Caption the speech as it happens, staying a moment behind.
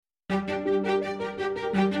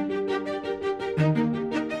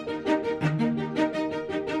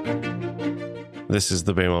This is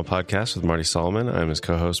the Bema Podcast with Marty Solomon. I'm his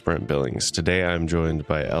co-host, Brent Billings. Today, I'm joined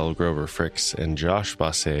by L. Grover Fricks and Josh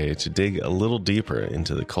Basset to dig a little deeper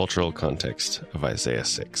into the cultural context of Isaiah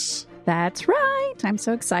 6. That's right. I'm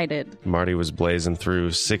so excited. Marty was blazing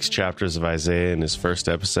through 6 chapters of Isaiah in his first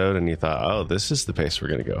episode, and he thought, oh, this is the pace we're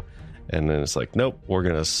going to go. And then it's like, nope, we're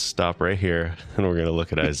going to stop right here, and we're going to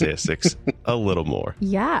look at Isaiah 6 a little more.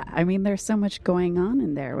 Yeah, I mean, there's so much going on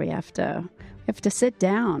in there. We have to sit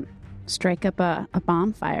down, strike up a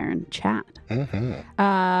bonfire and chat.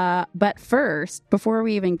 But first, before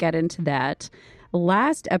we even get into that,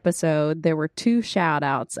 last episode, there were 2 shout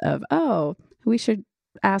outs of, oh, we should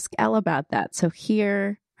ask Elle about that. So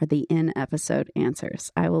here are the in-episode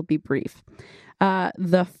answers. I will be brief.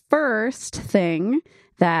 The first thing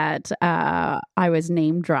that I was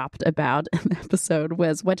name dropped about in the episode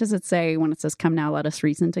was, what does it say when it says, come now, let us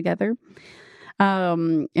reason together?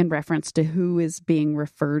 In reference to who is being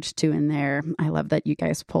referred to in there. I love that you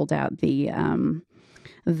guys pulled out the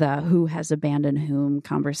who has abandoned whom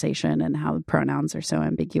conversation and how the pronouns are so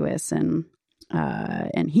ambiguous in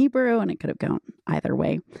Hebrew, and it could have gone either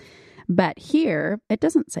way. But here, it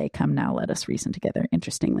doesn't say, come now, let us reason together.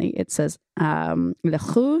 Interestingly, it says,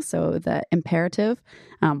 lechu, so the imperative,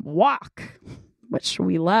 walk, which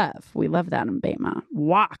we love. We love that in Bema.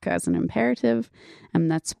 Walk as an imperative,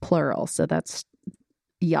 and that's plural. So that's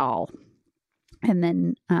y'all. And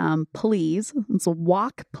then please. So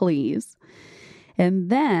walk, please. And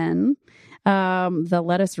then the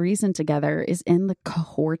let us reason together is in the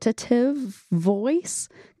cohortative voice.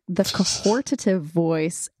 The cohortative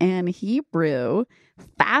voice in Hebrew,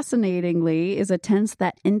 fascinatingly, is a tense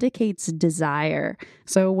that indicates desire.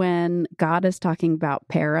 So when God is talking about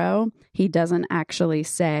Pharaoh, he doesn't actually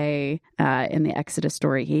say, in the Exodus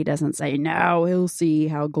story, he doesn't say, now he'll see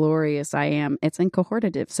how glorious I am. It's in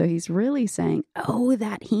cohortative. So he's really saying, oh,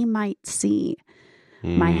 that he might see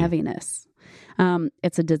my heaviness.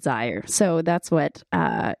 It's a desire. So that's what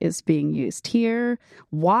is being used here.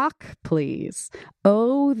 Walk, please.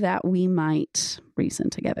 Oh, that we might reason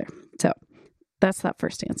together. So that's that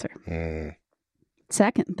first answer.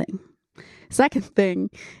 Second thing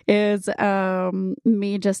is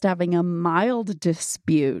me just having a mild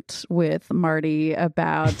dispute with Marty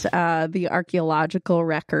about the archaeological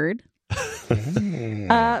record.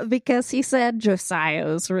 Because he said Josiah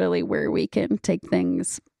is really where we can take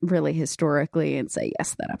things really historically and say,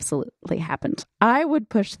 yes, that absolutely happened. I would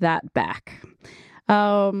push that back.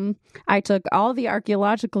 I took all the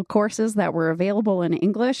archaeological courses that were available in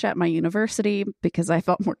English at my university because I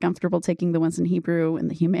felt more comfortable taking the ones in Hebrew and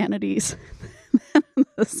the humanities than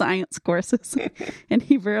the science courses in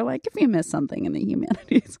Hebrew. Like, if you miss something in the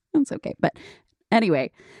humanities, that's okay. But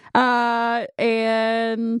anyway,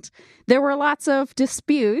 and there were lots of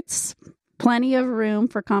disputes, plenty of room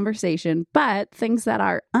for conversation, but things that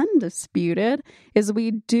are undisputed is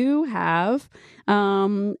we do have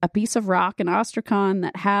a piece of rock in Ostrakhan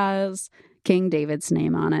that has King David's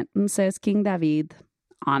name on it and says King David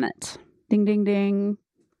on it. Ding, ding, ding.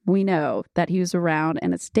 We know that he was around,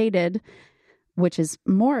 and it's dated, which is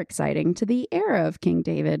more exciting, to the era of King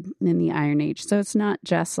David in the Iron Age. So it's not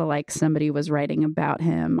just like somebody was writing about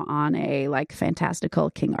him on a like fantastical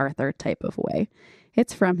King Arthur type of way.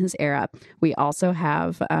 It's from his era. We also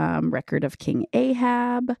have record of King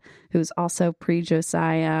Ahab, who's also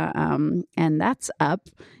pre-Josiah, and that's up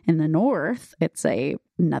in the north. It's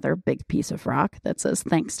another big piece of rock that says,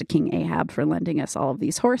 thanks to King Ahab for lending us all of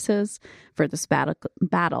these horses for this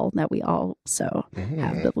battle that we also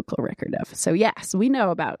have biblical record of. So yes, we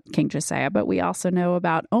know about King Josiah, but we also know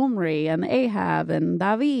about Omri and Ahab and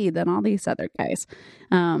David and all these other guys.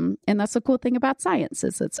 And that's the cool thing about science,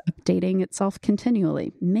 is it's updating itself continually.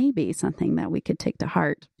 Maybe something that we could take to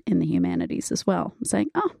heart in the humanities as well. Saying,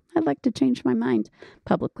 oh, I'd like to change my mind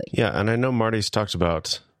publicly. Yeah, and I know Marty's talked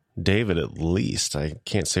about David at least. I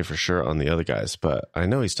can't say for sure on the other guys, but I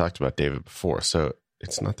know he's talked about David before. So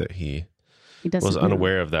it's not that he was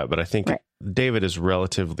unaware of that, but I think David is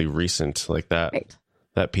relatively recent. Like that,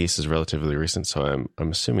 that piece is relatively recent. So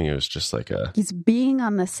I'm assuming it was just like he's being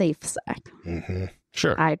on the safe side.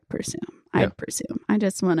 Sure. I'd presume. I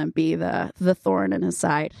just want to be the thorn in his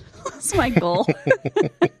side. That's my goal.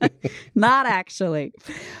 Not actually.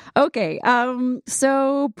 Okay.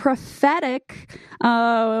 So prophetic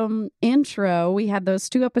intro. We had those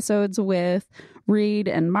 2 episodes with Reed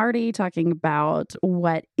and Marty talking about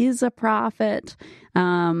what is a prophet.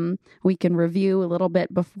 We can review a little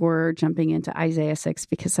bit before jumping into Isaiah 6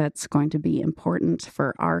 because that's going to be important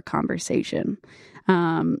for our conversation.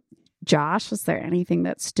 Josh, was there anything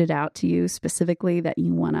that stood out to you specifically that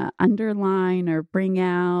you want to underline or bring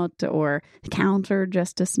out or counter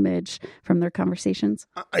just a smidge from their conversations?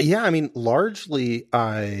 Yeah, I mean, largely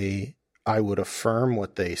I would affirm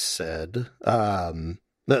what they said.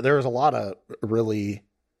 There was a lot of really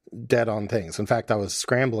dead on things. In fact, I was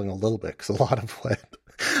scrambling a little bit because a lot of what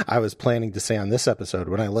I was planning to say on this episode,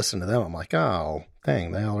 when I listened to them, I'm like, oh,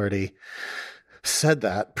 dang, they already said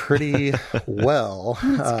that pretty well.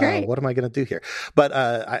 That's great. What am I going to do here? But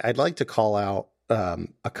I'd like to call out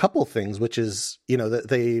a couple things, which is, that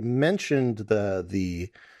they mentioned the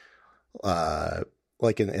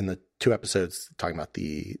like in the 2 episodes talking about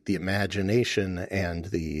the imagination and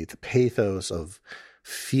the pathos of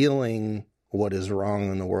feeling what is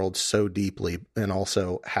wrong in the world so deeply, and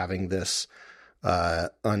also having this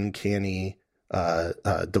uncanny,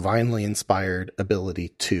 divinely inspired ability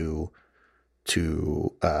to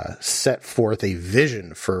set forth a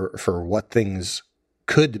vision for what things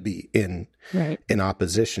could be in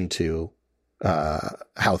opposition to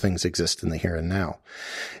how things exist in the here and now.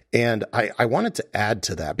 And I wanted to add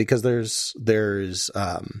to that because there's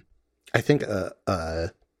I think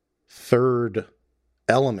a third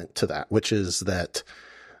element to that, which is that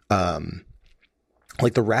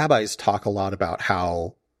like the rabbis talk a lot about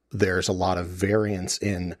how there's a lot of variance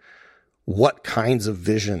in what kinds of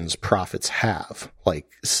visions prophets have.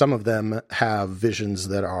 Like some of them have visions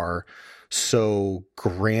that are so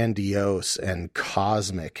grandiose and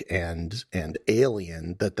cosmic and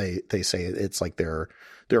alien that they say it's like they're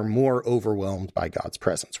more overwhelmed by God's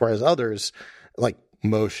presence. Whereas others, like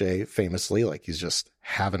Moshe famously, like he's just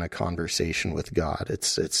having a conversation with God.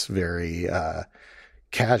 It's very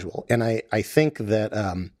casual. And I think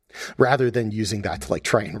that rather than using that to like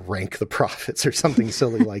try and rank the prophets or something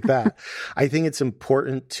silly like that, I think it's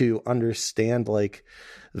important to understand like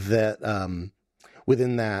that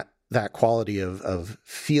within that quality of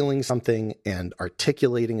feeling something and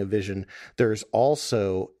articulating a vision, there's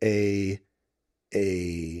also a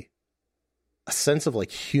sense of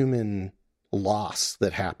like human loss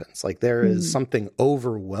that happens. Like there is something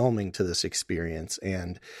overwhelming to this experience.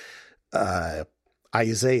 And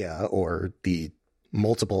Isaiah, or the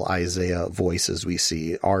multiple Isaiah voices we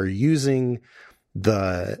see, are using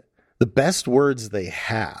the best words they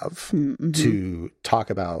have to talk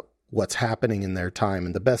about what's happening in their time,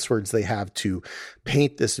 and the best words they have to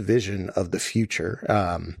paint this vision of the future.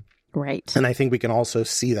 Right. And I think we can also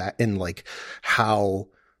see that in like how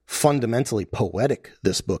fundamentally poetic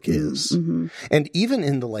this book is. And even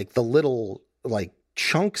in the little like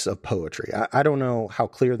chunks of poetry. I don't know how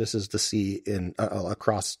clear this is to see in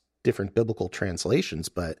across different biblical translations,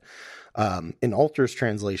 but in Alter's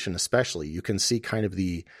translation especially, you can see kind of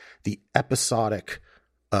the episodic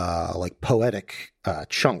like poetic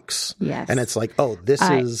chunks. Yes. And it's like,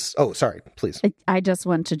 sorry, please. I just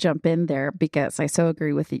want to jump in there because I so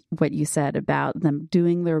agree with what you said about them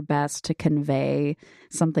doing their best to convey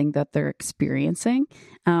something that they're experiencing.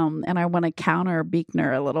 And I want to counter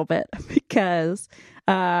Buechner a little bit because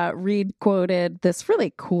Reed quoted this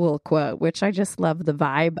really cool quote, which I just love the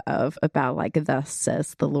vibe of, about like, thus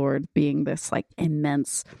says the Lord, being this like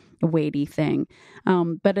immense, weighty thing.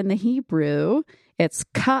 But in the Hebrew, it's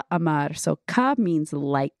ka amar. So ka means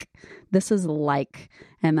like. This is like.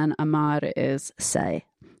 And then amar is say.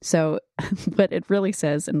 So what it really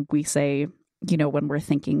says, and we say, when we're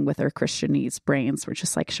thinking with our Christianese brains, we're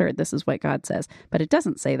just like, sure, this is what God says. But it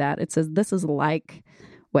doesn't say that. It says this is like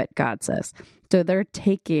what God says. So they're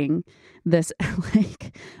taking this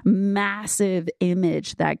like massive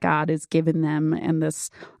image that God has given them and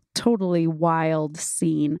this totally wild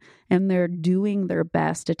scene, and they're doing their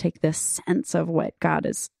best to take this sense of what God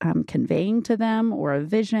is conveying to them, or a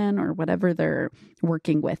vision, or whatever they're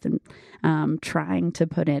working with, and trying to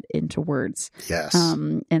put it into words. Yes.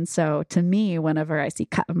 And so to me, whenever I see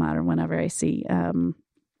Katmar, or whenever I see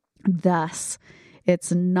thus,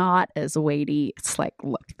 it's not as weighty. It's like,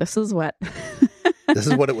 look, this is what... This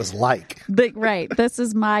is what it was like. Right. This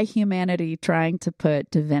is my humanity trying to put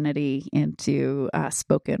divinity into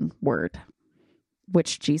spoken word,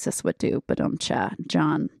 which Jesus would do. But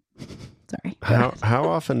John, sorry. How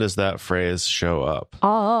often does that phrase show up?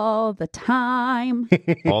 All the time.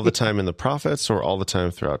 All the time in the prophets, or all the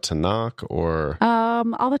time throughout Tanakh, or?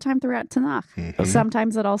 All the time throughout Tanakh. Mm-hmm.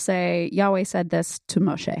 Sometimes it'll say, Yahweh said this to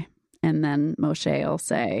Moshe. And then Moshe will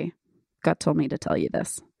say, God told me to tell you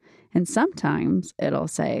this. And sometimes it'll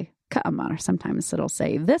say, Ka'amar. Sometimes it'll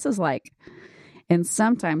say, this is like. And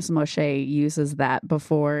sometimes Moshe uses that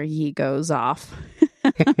before he goes off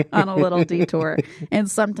on a little detour. And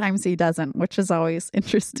sometimes he doesn't, which is always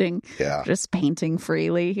interesting. Yeah. Just painting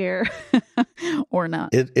freely here or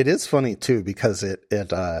not. It is funny too, because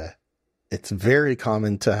it's very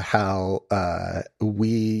common to how we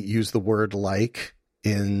use the word like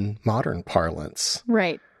in modern parlance.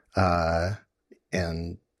 Right.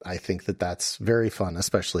 And I think that's very fun,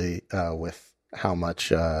 especially with how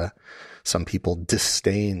much some people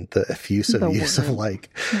disdain the effusive use of like.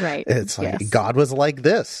 Right. It's like, God was like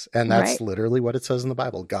this. And that's literally what it says in the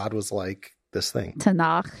Bible. God was like this thing.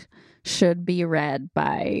 Tanakh should be read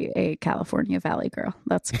by a California Valley girl.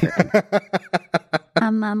 That's correct.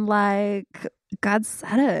 And then like, God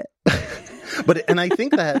said it. And I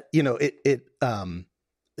think that,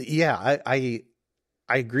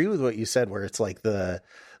 I agree with what you said, where it's like with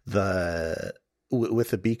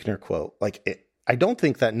the Buechner quote, like I don't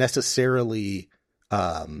think that necessarily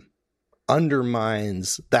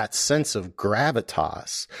undermines that sense of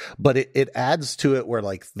gravitas, but it adds to it where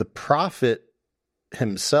like the prophet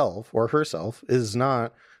himself or herself is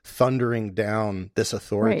not thundering down this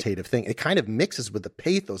authoritative thing. It kind of mixes with the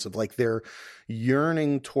pathos of like they're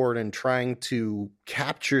yearning toward and trying to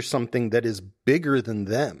capture something that is bigger than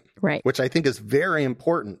them. Right. Which I think is very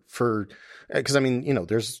important because I mean,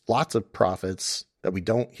 there's lots of prophets that we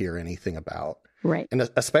don't hear anything about. Right. And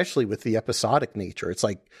especially with the episodic nature, it's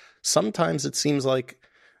like sometimes it seems like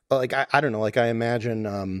I don't know, like I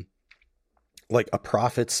imagine like a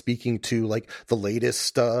prophet speaking to like the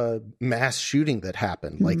latest mass shooting that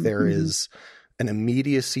happened. Mm-hmm. Like there is an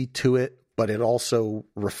immediacy to it, but it also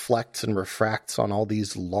reflects and refracts on all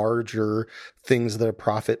these larger things that a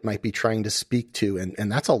prophet might be trying to speak to.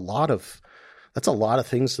 And that's a lot of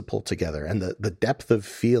things to pull together. And the depth of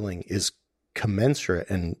feeling is commensurate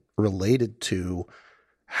and related to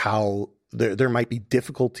how there might be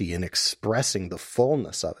difficulty in expressing the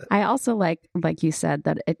fullness of it. I also like you said,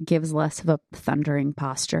 that it gives less of a thundering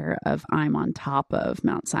posture of I'm on top of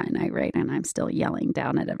Mount Sinai, right? And I'm still yelling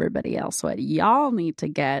down at everybody else what y'all need to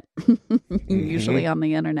get, usually on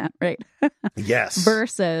the internet, right? Yes.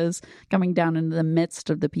 Versus coming down into the midst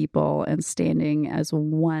of the people and standing as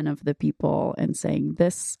one of the people and saying,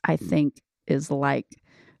 this, I think, is like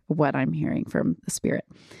what I'm hearing from the Spirit.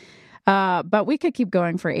 But we could keep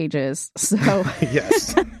going for ages. So,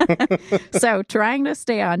 yes. So trying to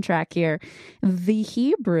stay on track here. The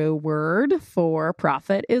Hebrew word for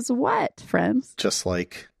prophet is what, friends? Just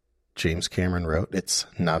like James Cameron wrote, it's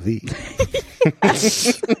Navi.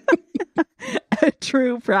 A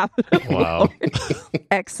true prophet. Wow.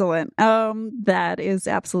 Excellent. That is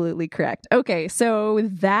absolutely correct. Okay, so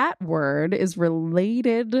that word is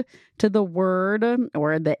related to the word,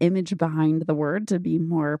 or the image behind the word, to be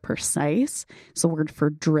more precise. It's the word for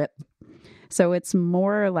drip. So it's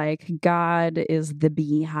more like God is the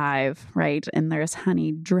beehive, right? And there's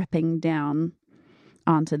honey dripping down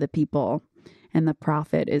onto the people. And the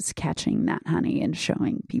prophet is catching that honey and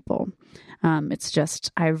showing people. It's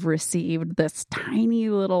just, I've received this tiny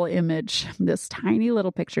little image, this tiny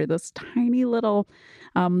little picture, this tiny little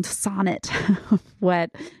sonnet of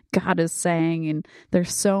what God is saying. And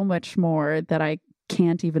there's so much more that I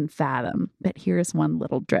can't even fathom. But here's one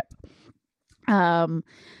little drip.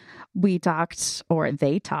 We talked, or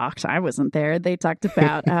they talked, I wasn't there. They talked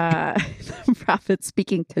about the prophet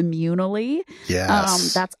speaking communally.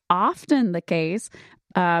 Yes. That's often the case.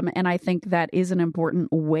 And I think that is an important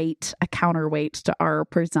weight, a counterweight to our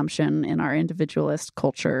presumption in our individualist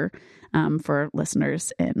culture, for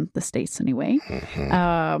listeners in the States anyway,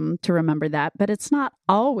 to remember that. But it's not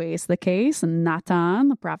always the case. And Natan,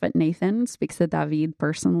 the prophet Nathan, speaks to David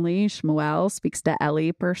personally. Shmuel speaks to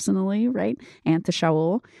Eli personally, right? And to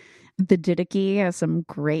Shaul. The Didache has some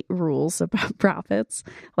great rules about prophets.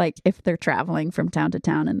 Like if they're traveling from town to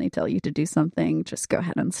town and they tell you to do something, just go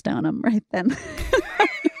ahead and stone them right then.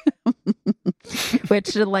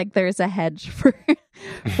 Which, like, there's a hedge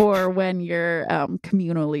for when you're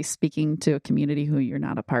communally speaking to a community who you're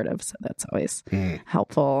not a part of. So that's always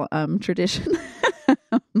helpful tradition.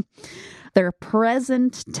 They're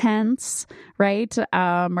present tense, right?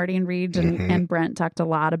 Marty and Reed and Brent talked a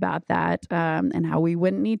lot about that, and how we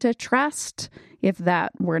wouldn't need to trust if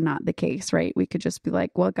that were not the case, right? We could just be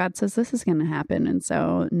like, well, God says this is going to happen. And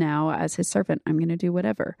so now as his servant, I'm going to do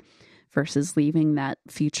whatever, versus leaving that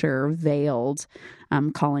future veiled,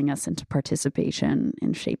 calling us into participation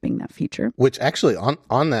in shaping that future. Which actually,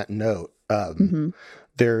 on that note,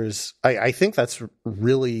 there's, I think that's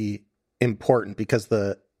really important, because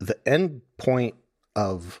the end point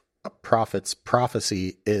of a prophet's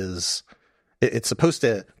prophecy is, it's supposed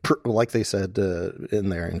to, like they said in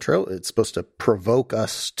their intro, it's supposed to provoke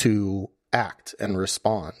us to act and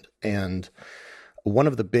respond. And one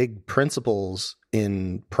of the big principles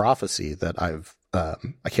in prophecy that I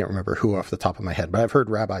can't remember who off the top of my head, but I've heard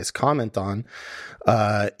rabbis comment on,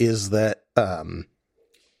 is that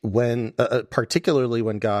when, particularly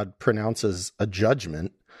when God pronounces a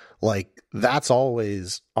judgment, like that's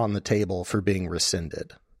always on the table for being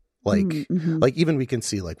rescinded. Like, like even we can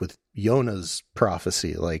see like with Jonah's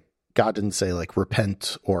prophecy, like God didn't say like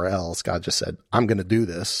repent or else. God just said, I'm going to do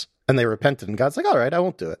this. And they repented and God's like, all right, I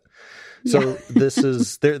won't do it. So this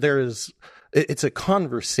is, there is, it's a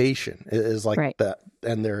conversation. It is like that.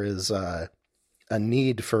 And there is a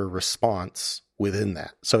need for response within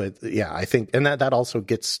that. So I think, and that also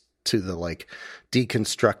gets to the like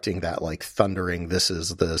deconstructing that like thundering, this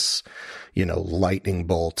is this, lightning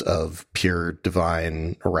bolt of pure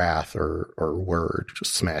divine wrath or word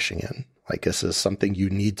just smashing in. Like this is something you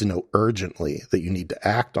need to know urgently, that you need to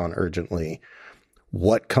act on urgently.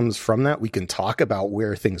 What comes from that? We can talk about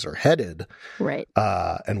where things are headed, right?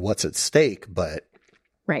 And what's at stake, but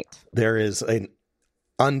there is an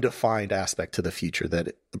undefined aspect to the future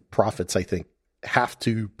that the prophets, I think, have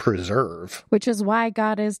to preserve. Which is why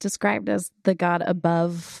God is described as the God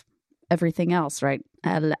above everything else, right?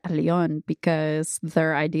 El Elyon, because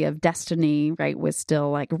their idea of destiny, right, was still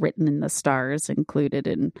like written in the stars, included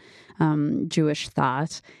in Jewish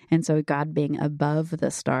thought. And so God being above the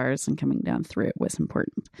stars and coming down through it was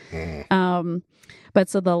important. But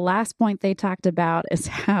so the last point they talked about is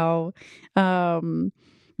how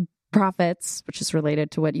prophets, which is related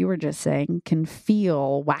to what you were just saying, can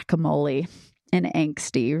feel whack-a-mole and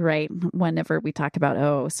angsty, right? Whenever we talk about,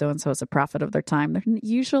 oh, so-and-so is a prophet of their time, they're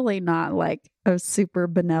usually not like a super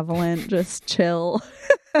benevolent, just chill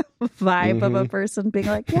vibe of a person being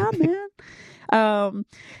like, yeah, man.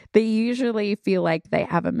 They usually feel like they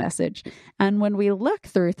have a message. And when we look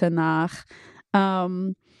through Tanakh,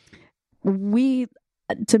 to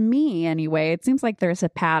me anyway, it seems like there's a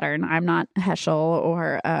pattern. I'm not Heschel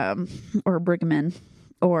or Brugman,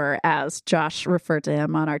 or as Josh referred to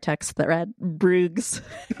him on our text thread, Bruggs.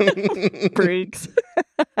 Bruggs.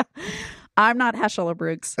 I'm not Heschel or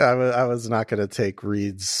Bruggs. I was not going to take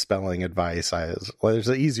Reed's spelling advice. There's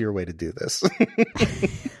an easier way to do this.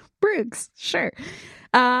 Bruggs, sure.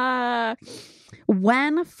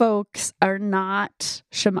 When folks are not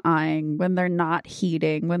shem'aing, when they're not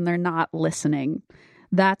heeding, when they're not listening,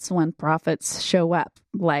 that's when prophets show up.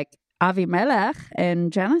 Like Avimelech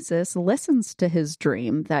in Genesis listens to his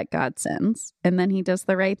dream that God sends, and then he does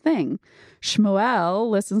the right thing. Shmuel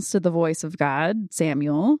listens to the voice of God,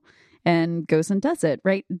 Samuel, and goes and does it,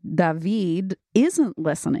 right? David isn't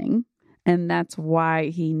listening, and that's why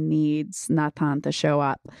he needs Nathan to show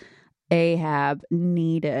up. Ahab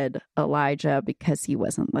needed Elijah because he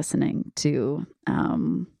wasn't listening to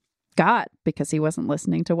God, because he wasn't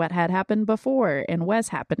listening to what had happened before and was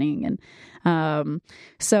happening. And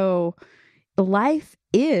so life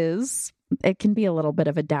it can be a little bit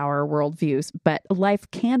of a dour worldview, but life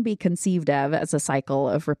can be conceived of as a cycle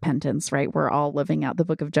of repentance, right? We're all living out the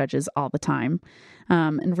book of Judges all the time.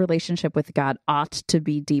 And relationship with God ought to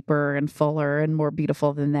be deeper and fuller and more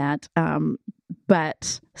beautiful than that.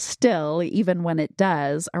 But still, even when it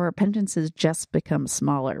does, our repentances just become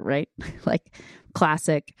smaller, right? Like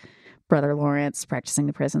classic Brother Lawrence, Practicing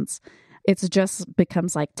the Presence. It just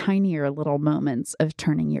becomes like tinier little moments of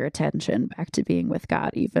turning your attention back to being with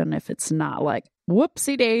God, even if it's not like,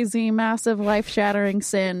 whoopsie daisy, massive life-shattering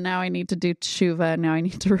sin. Now I need to do teshuva. Now I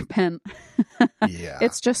need to repent. Yeah.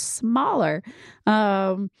 It's just smaller.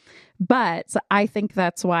 But I think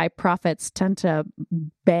that's why prophets tend to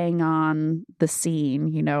bang on the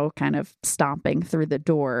scene, kind of stomping through the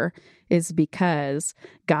door, is because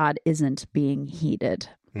God isn't being heeded.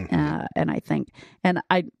 Mm-hmm. And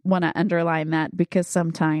I want to underline that because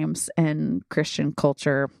sometimes in Christian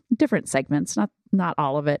culture, different segments, not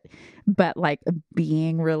all of it, but like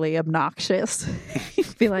being really obnoxious, you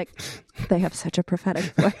feel like they have such a prophetic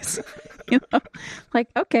voice, like,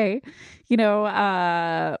 okay,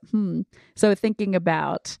 so thinking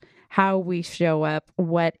about how we show up,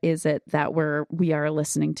 what is it that we are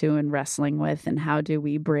listening to and wrestling with, and how do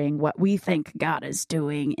we bring what we think God is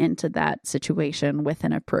doing into that situation with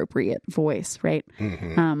an appropriate voice, right?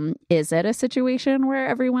 Mm-hmm. Is it a situation where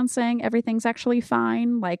everyone's saying everything's actually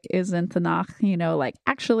fine? Like, is in Tanakh, like,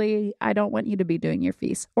 actually, I don't want you to be doing your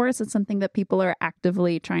feast? Or is it something that people are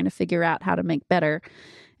actively trying to figure out how to make better?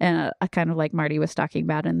 And kind of like Marty was talking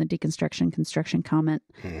about in the deconstruction construction comment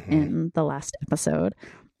in the last episode.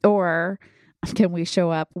 Or can we show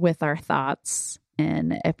up with our thoughts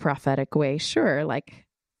in a prophetic way? Sure. Like,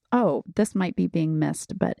 oh, this might be being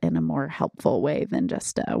missed, but in a more helpful way than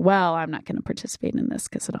just, well, I'm not going to participate in this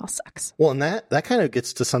because it all sucks. Well, and that kind of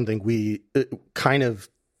gets to something we kind of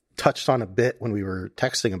touched on a bit when we were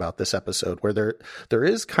texting about this episode, where there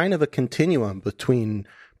is kind of a continuum between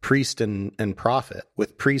priest and prophet,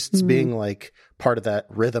 with priests being like part of that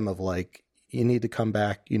rhythm of like, you need to come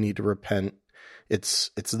back, you need to repent. It's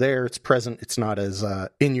there, it's present, it's not as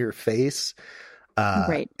in your face.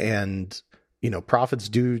 Right. And, prophets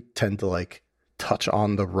do tend to like touch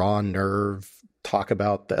on the raw nerve, talk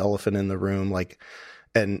about the elephant in the room, like,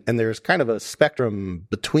 and there's kind of a spectrum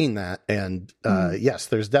between that. And yes,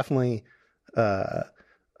 there's definitely,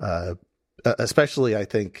 especially I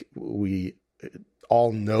think we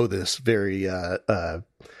all know this very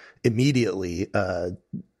immediately.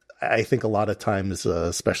 I think a lot of times,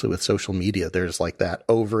 especially with social media, there's like that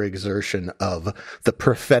overexertion of the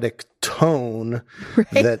prophetic tone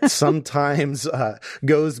that sometimes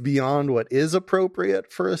goes beyond what is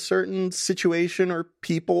appropriate for a certain situation or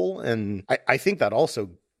people. And I think that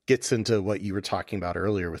also gets into what you were talking about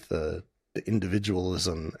earlier with the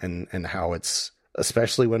individualism and how it's,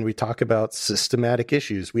 especially when we talk about systematic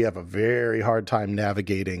issues, we have a very hard time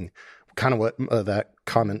navigating kind of what that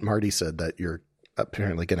comment Marty said that you're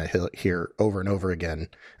apparently going to hear over and over again,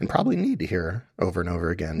 and probably need to hear over and over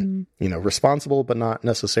again, responsible, but not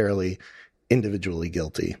necessarily individually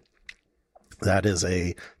guilty. That is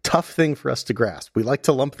a tough thing for us to grasp. We like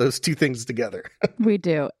to lump those two things together. We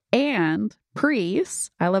do. And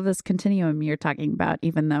priests, I love this continuum you're talking about,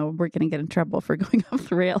 even though we're going to get in trouble for going off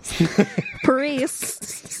the rails.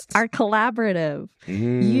 Priests are collaborative.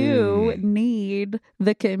 You need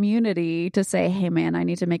the community to say, hey, man, I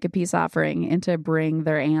need to make a peace offering, and to bring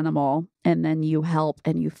their animal. And then you help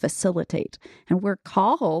and you facilitate. And we're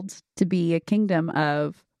called to be a kingdom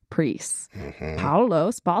of priests.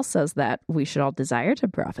 Paul says that we should all desire to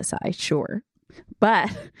prophesy, sure. But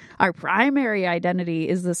our primary identity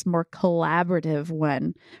is this more collaborative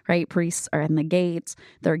one, right? Priests are in the gates.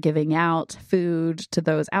 They're giving out food to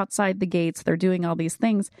those outside the gates. They're doing all these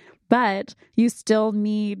things. But you still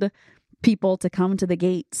need people to come to the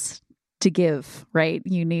gates to give, right?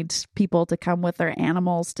 You need people to come with their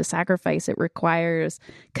animals to sacrifice. It requires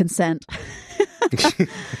consent.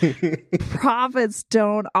 Prophets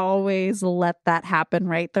don't always let that happen,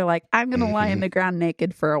 right? They're like, I'm going to lie in the ground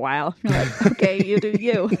naked for a while. You're like, okay, you do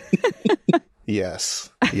you.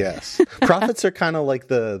 Yes. Prophets are kind of like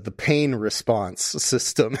the pain response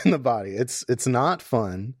system in the body. It's not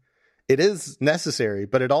fun. It is necessary,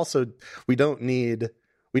 but it also, we don't need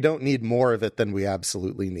more of it than we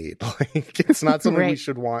absolutely need. Like, it's not something we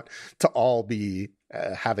should want to all be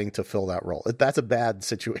having to fill that role. That's a bad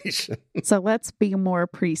situation. So let's be more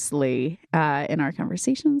priestly in our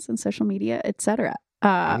conversations and social media, etc.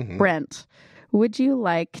 Brent, would you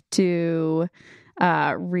like to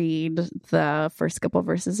read the first couple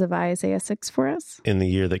verses of Isaiah 6 for us? In the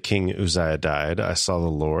year that King Uzziah died, I saw the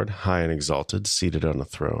Lord, high and exalted, seated on a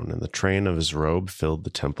throne, and the train of his robe filled the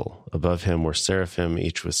temple. Above him were seraphim,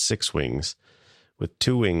 each with 6 wings. With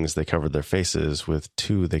 2 wings they covered their faces, with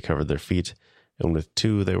 2 they covered their feet, and with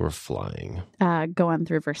 2 they were flying. Go on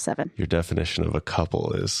through verse 7. Your definition of a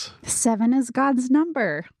couple is? 7 is God's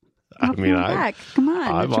number. I mean, come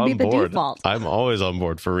on, it should be the default. I'm always on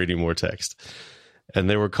board for reading more text. And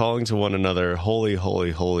they were calling to one another, Holy,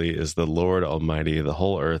 holy, holy is the Lord Almighty. The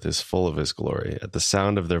whole earth is full of his glory. At the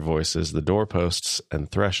sound of their voices, the doorposts and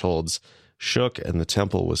thresholds shook, and the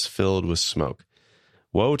temple was filled with smoke.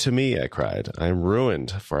 Woe to me, I cried. I am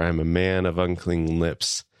ruined, for I am a man of unclean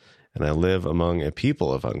lips, and I live among a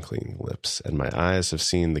people of unclean lips, and my eyes have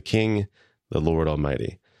seen the King, the Lord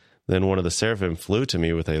Almighty. Then one of the seraphim flew to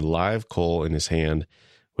me with a live coal in his hand,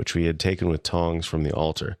 which we had taken with tongs from the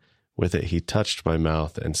altar. With it he touched my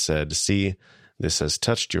mouth and said, See, this has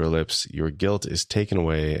touched your lips. Your guilt is taken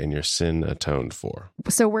away and your sin atoned for.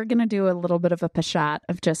 So we're going to do a little bit of a peshat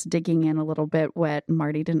of just digging in a little bit what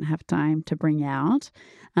Marty didn't have time to bring out.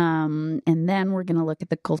 And then we're going to look at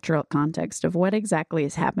the cultural context of what exactly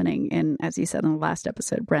is happening in, as you said in the last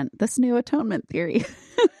episode, Brent, this new atonement theory.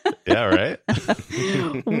 Yeah, right?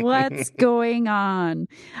 What's going on?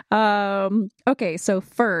 Okay, so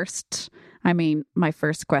first... my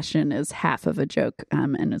first question is half of a joke,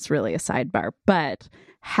 and it's really a sidebar. But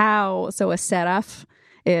so a seraph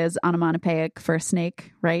is onomatopoeic for a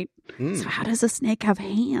snake, right? So how does a snake have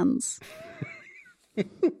hands?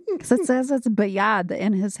 Because it says it's bayad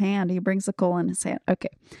in his hand. He brings a coal in his hand.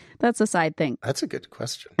 Okay, that's a side thing. That's a good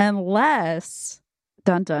question. Unless,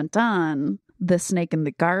 dun, dun, dun, the snake in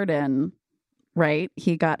the garden right?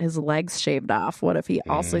 He got his legs shaved off. What if he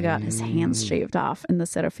also got his hands shaved off? And the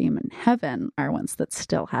seraphim in heaven are ones that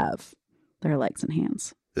still have their legs and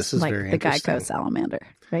hands. This is like very the Geico salamander,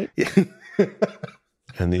 right? Yeah.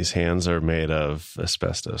 And these hands are made of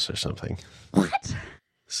asbestos or something. What?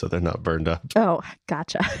 So they're not burned up. Oh,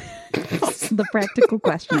 gotcha. The practical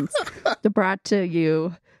questions. They're brought to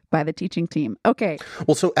you by the teaching team. Okay.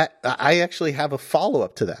 Well, so I actually have a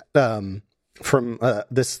follow-up to that. From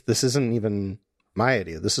this isn't even my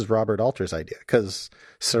idea. This is Robert Alter's idea, because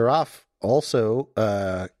seraph also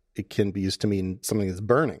it can be used to mean something that's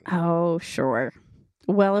burning. Oh, sure.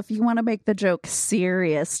 Well, if you want to make the joke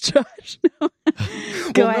serious, Josh,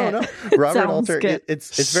 go ahead. No. Robert Alter,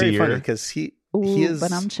 it's very funny because he is.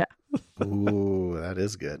 Ooh, that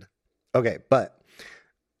is good. Okay, but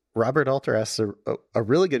Robert Alter asks a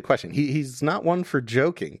really good question. He's not one for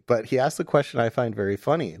joking, but he asked the question I find very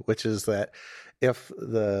funny, which is that if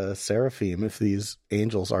the seraphim, if these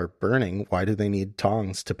angels are burning, why do they need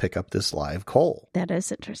tongs to pick up this live coal? That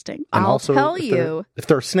is interesting. And I'll tell you. If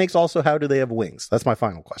they're snakes, also, how do they have wings? That's my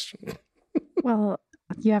final question. Well,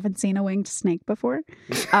 you haven't seen a winged snake before?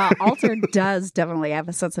 Alter does definitely have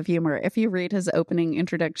a sense of humor. If you read his opening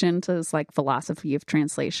introduction to his philosophy of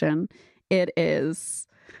translation, it is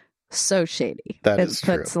so shady. It puts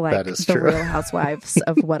true. The Real Housewives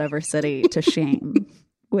of whatever city to shame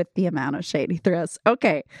with the amount of shade he throws.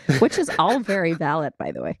 Okay, which is all very valid,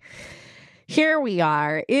 by the way. Here we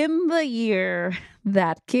are in the year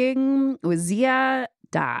that King Uzziah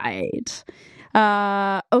died.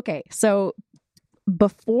 Okay, so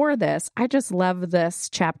before this, I just love this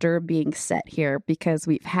chapter being set here because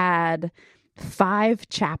we've had 5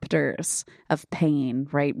 chapters of pain,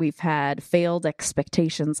 right? We've had failed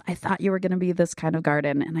expectations. I thought you were going to be this kind of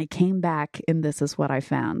garden, and I came back, and this is what I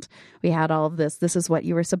found. We had all of this. This is what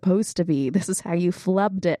you were supposed to be. This is how you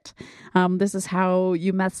flubbed it. This is how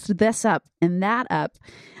you messed this up and that up.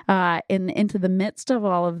 And into the midst of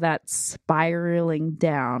all of that spiraling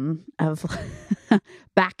down of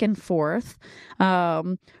back and forth,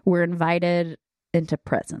 we're invited into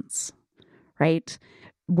presence, right?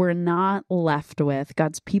 We're not left with,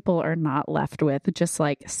 God's people are not left with just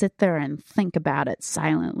sit there and think about it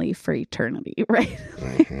silently for eternity, right?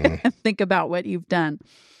 Mm-hmm. Think about what you've done.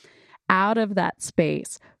 Out of that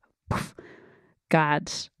space, God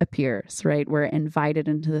appears, right? We're invited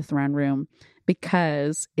into the throne room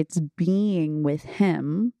because it's being with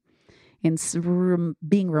him and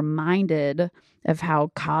being reminded of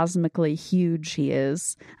how cosmically huge he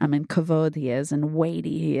is, and kavod he is, and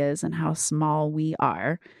weighty he is, and how small we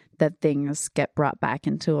are, that things get brought back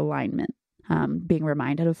into alignment. Being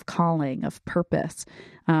reminded of calling, of purpose.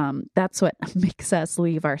 That's what makes us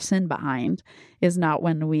leave our sin behind, is not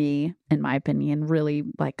when we, in my opinion, really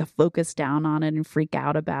focus down on it and freak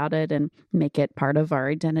out about it and make it part of our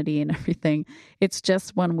identity and everything. It's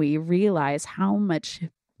just when we realize how much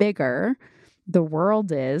bigger the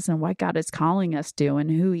world is and what God is calling us to and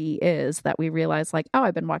who he is, that we realize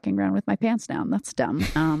I've been walking around with my pants down. That's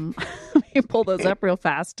dumb. You pull those up real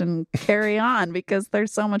fast and carry on because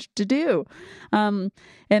there's so much to do. And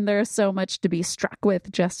there's so much to be struck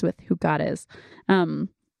with just with who God is. And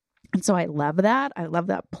so I love that. I love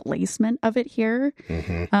that placement of it here.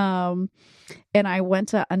 Mm-hmm. And I went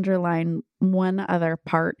to underline one other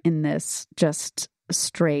part in this, just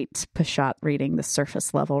straight Peshat reading, the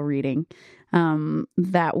surface level reading,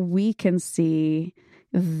 that we can see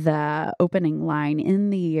the opening line in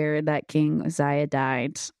the year that King Uzziah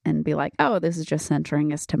died and be oh, this is just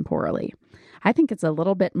centering us temporally. I think it's a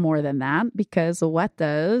little bit more than that, because what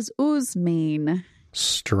does Uz mean?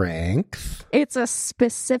 Strength. It's a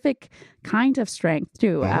specific kind of strength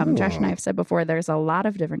too. Josh and I have said before, there's a lot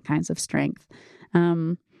of different kinds of strength.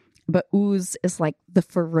 But Uz is the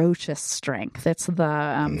ferocious strength. It's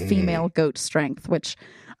the female goat strength, which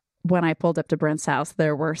when I pulled up to Brent's house,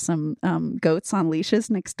 there were some goats on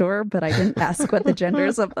leashes next door, but I didn't ask what the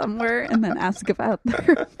genders of them were and then ask about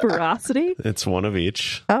their ferocity. It's one of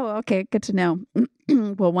each. Oh, okay. Good to know.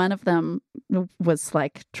 Well, one of them was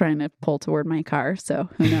trying to pull toward my car. So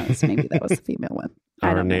who knows? Maybe that was the female one.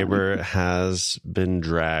 Our neighbor has been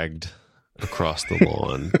dragged across the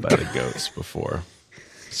lawn by the goats before.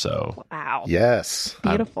 So, wow. Yes.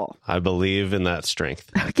 Beautiful. I believe in that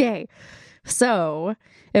strength. Okay. So,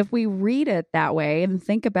 if we read it that way and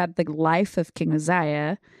think about the life of King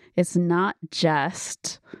Uzziah, it's not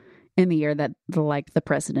just in the year that the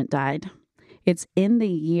president died. It's in the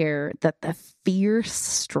year that the fierce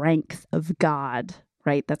strength of God,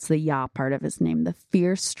 right? That's the Yah part of his name. The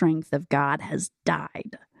fierce strength of God has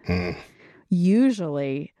died.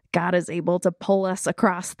 Usually, God is able to pull us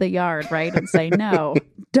across the yard, right? And say, no,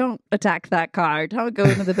 don't attack that car. Don't go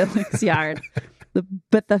into the building's yard.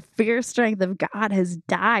 But the fierce strength of God has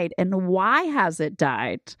died. And why has it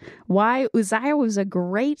died? Why? Uzziah was a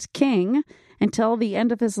great king until the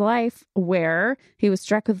end of his life, where he was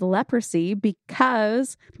struck with leprosy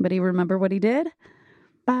because, but you remember what he did?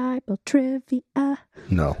 Bible trivia.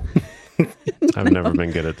 No. I've never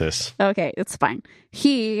been good at this. Okay, it's fine.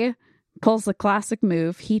 He pulls the classic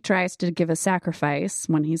move. He tries to give a sacrifice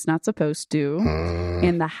when he's not supposed to.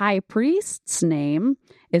 And the high priest's name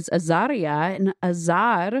is Azariah, and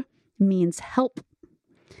Azar means help.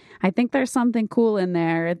 I think there's something cool in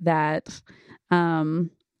there that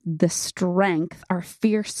the strength, our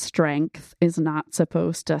fierce strength, is not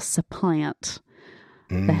supposed to supplant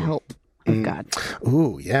the help of God.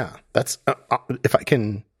 Ooh, yeah. That's, if I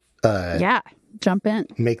can... jump in.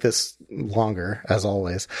 Make this longer, as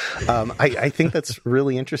always. I think that's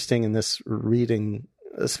really interesting in this reading,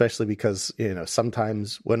 especially because,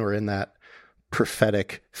 sometimes when we're in that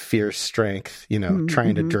prophetic fierce strength,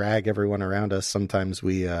 trying to drag everyone around us, sometimes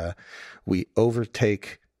we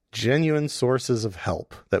overtake genuine sources of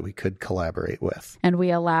help that we could collaborate with. And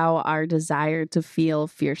we allow our desire to feel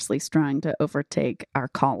fiercely strong to overtake our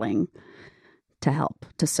calling to help,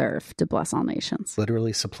 to serve, to bless all nations.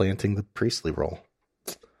 Literally supplanting the priestly role.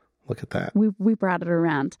 Look at that. We brought it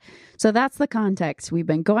around. So that's the context. We've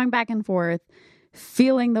been going back and forth,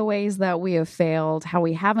 feeling the ways that we have failed, how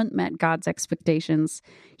we haven't met God's expectations.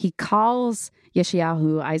 He calls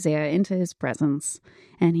Yeshayahu, Isaiah, into his presence,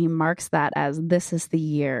 and he marks that as, this is the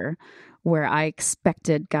year where I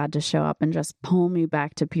expected God to show up and just pull me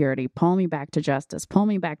back to purity, pull me back to justice, pull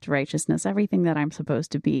me back to righteousness, everything that I'm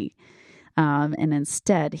supposed to be. And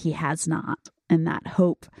instead, he has not. And that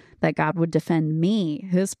hope that God would defend me,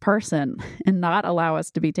 his person, and not allow us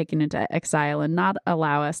to be taken into exile and not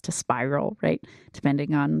allow us to spiral, right?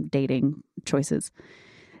 Depending on dating choices.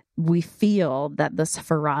 We feel that this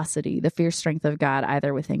ferocity, the fierce strength of God,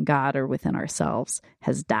 either within God or within ourselves,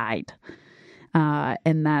 has died.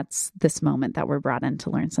 And that's this moment that we're brought in to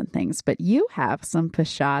learn some things. But you have some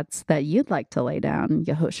pashats that you'd like to lay down,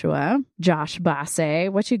 Yehoshua. Josh Basse,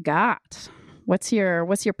 what you got? What's your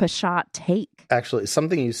pashat take? Actually,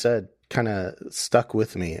 something you said kind of stuck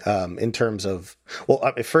with me in terms of,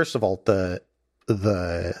 first of all, the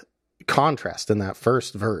contrast in that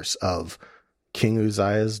first verse of King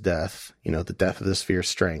Uzziah's death, the death of this fierce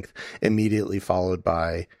strength, immediately followed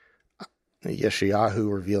by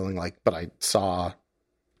Yeshayahu revealing, but I saw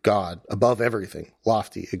God above everything,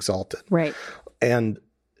 lofty, exalted. Right. And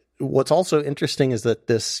what's also interesting is that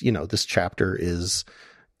this chapter is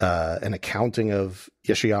an accounting of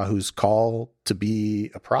Yeshayahu's call to be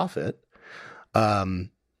a prophet,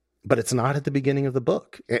 but it's not at the beginning of the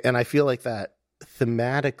book. And I feel like that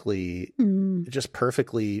thematically just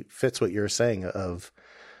perfectly fits what you're saying of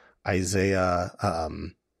Isaiah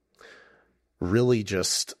really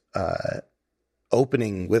just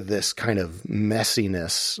opening with this kind of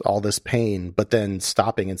messiness, all this pain, but then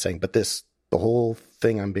stopping and saying, but the whole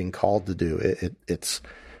thing I'm being called to do, it's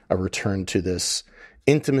a return to this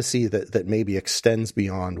intimacy that maybe extends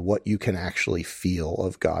beyond what you can actually feel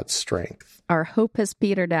of God's strength. Our hope has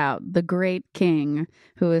petered out. The great king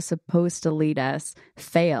who is supposed to lead us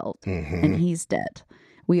failed, and he's dead.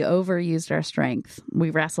 We overused our strength. We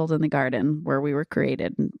wrestled in the garden where we were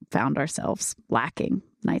created and found ourselves lacking.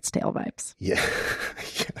 Knight's Tale vibes. Yeah.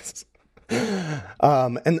 Yes.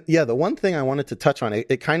 The one thing I wanted to touch on,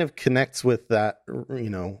 it kind of connects with that,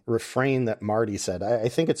 refrain that Marty said. I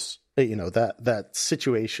think it's, that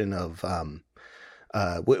situation of,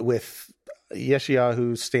 with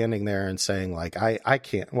Yeshayahu standing there and saying, I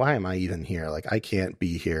can't, why am I even here? I can't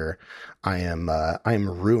be here. I'm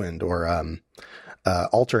ruined. Or,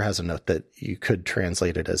 Alter has a note that you could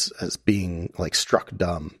translate it as being struck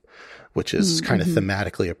dumb, which is kind of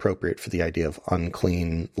thematically appropriate for the idea of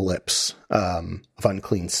unclean lips, of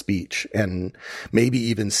unclean speech. And maybe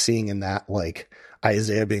even seeing in that,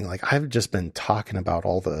 Isaiah being I've just been talking about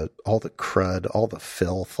all the crud, all the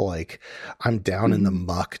filth. I'm down in the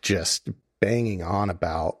muck, just banging on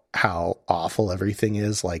about how awful everything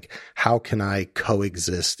is. How can I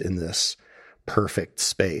coexist in this perfect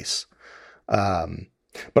space?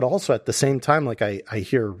 But also at the same time, I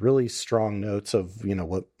hear really strong notes of,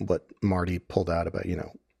 what Marty pulled out about,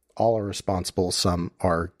 all are responsible, some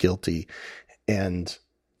are guilty. And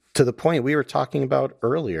to the point we were talking about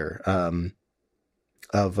earlier,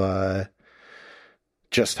 of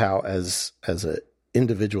just how as an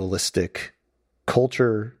individualistic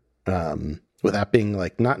culture, with that being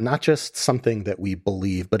not just something that we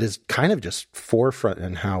believe, but is kind of just forefront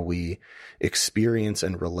in how we experience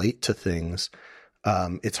and relate to things.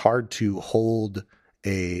 It's hard to hold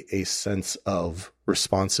a sense of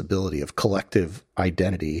responsibility, of collective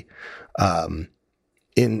identity,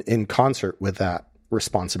 in concert with that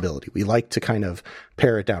responsibility. We like to kind of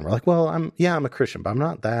pare it down. We're like, well, I'm a Christian, but I'm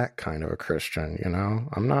not that kind of a Christian,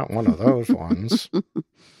 I'm not one of those ones.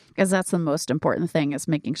 Because that's the most important thing, is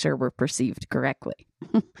making sure we're perceived correctly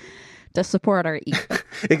to support our ego.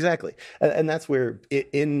 Exactly. And that's where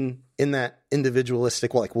in that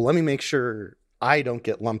individualistic, well, let me make sure I don't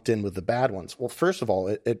get lumped in with the bad ones. Well, first of all,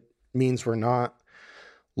 it means we're not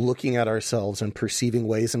looking at ourselves and perceiving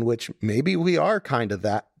ways in which maybe we are kind of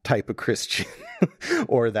that type of Christian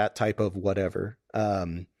or that type of whatever.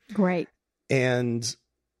 Right. And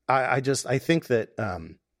I think that,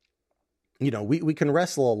 we can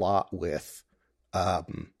wrestle a lot with how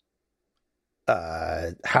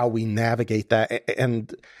we navigate that.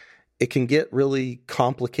 And it can get really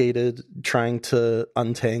complicated trying to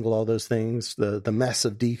untangle all those things, the mess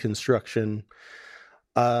of deconstruction.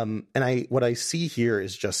 And what I see here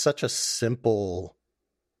is just such a simple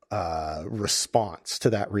response to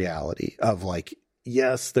that reality of like,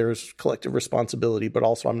 yes, there's collective responsibility, but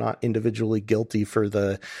also I'm not individually guilty for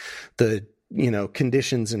the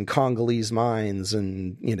conditions in Congolese mines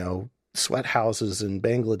and, sweat houses in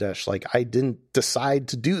Bangladesh. Like, I didn't decide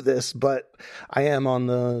to do this, but I am on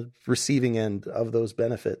the receiving end of those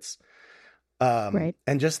benefits. Right.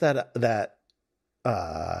 And just that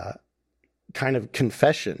kind of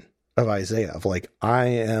confession of Isaiah of like, I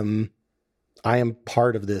am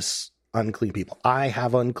part of this unclean people. I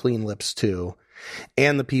have unclean lips too.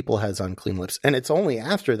 And the people has unclean lips. And it's only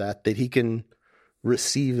after that he can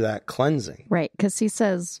receive that cleansing. Right. Because he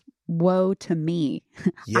says, woe to me.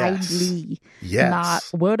 Yes. I bleed. Yes.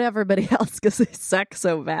 Not woe to everybody else because they suck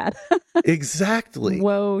so bad. Exactly.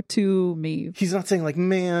 Woe to me. He's not saying like,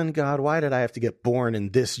 man, God, why did I have to get born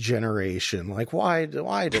in this generation? Like, why did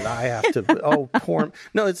I have to, poor.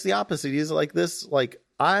 No, it's the opposite. He's like this, like,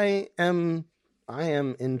 I am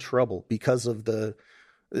in trouble because of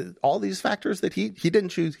all these factors that he didn't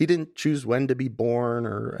choose. He didn't choose when to be born,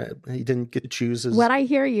 or he didn't get to choose his. What I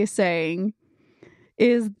hear you saying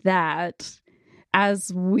is that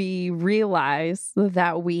as we realize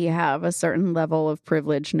that we have a certain level of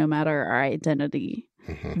privilege, no matter our identity,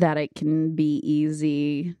 that it can be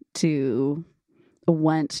easy to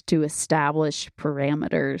want to establish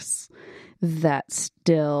parameters that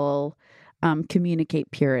still communicate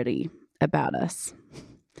purity about us.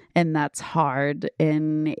 And that's hard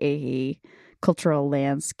in a cultural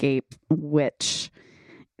landscape which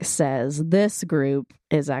says this group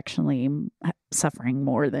is actually suffering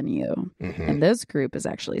more than you, and this group is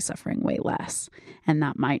actually suffering way less. And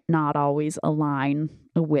that might not always align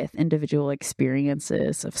with individual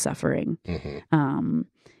experiences of suffering.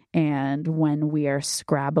 And when we are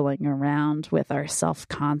scrabbling around with our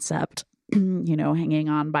self-concept, hanging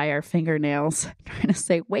on by our fingernails, trying to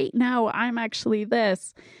say, wait, no, I'm actually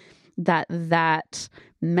this, that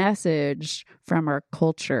message from our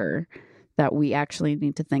culture that we actually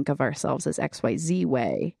need to think of ourselves as XYZ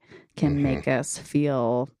way can make us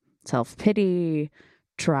feel self-pity,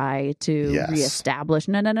 try to reestablish,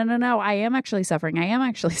 no, I am actually suffering,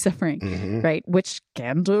 right? Which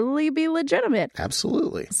can totally be legitimate.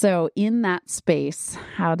 Absolutely. So in that space,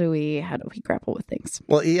 how do we grapple with things?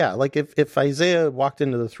 Well, yeah, like if Isaiah walked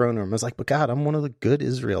into the throne room and was like, but God, I'm one of the good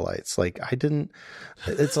Israelites. Like,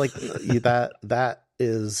 it's like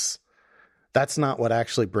that's not what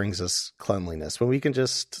actually brings us cleanliness. When we can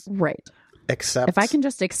just accept. If I can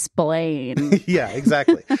just explain. Yeah,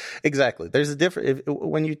 exactly. Exactly. There's a different,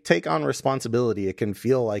 when you take on responsibility, it can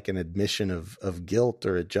feel like an admission of guilt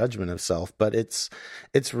or a judgment of self, but it's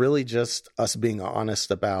really just us being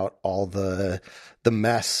honest about all the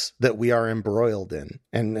mess that we are embroiled in.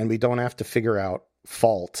 And we don't have to figure out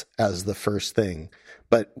fault as the first thing,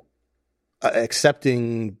 but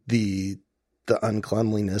accepting the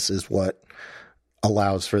uncleanliness is what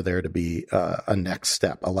allows for there to be a next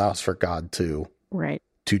step, allows for God to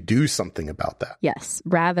do something about that. Yes,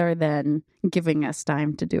 rather than giving us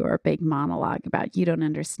time to do our big monologue about you don't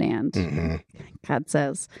understand. God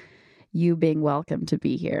says, you being welcome to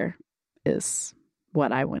be here is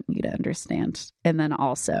what I want you to understand. And then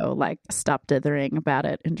also like stop dithering about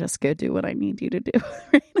it and just go do what I need you to do.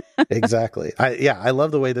 Exactly. I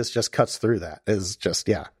love the way this just cuts through that. Is just,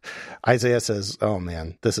 Isaiah says, oh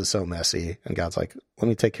man, this is so messy. And God's like, let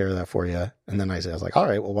me take care of that for you. And then Isaiah's like, all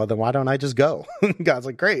right, well then why don't I just go? God's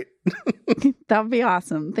like, great. That would be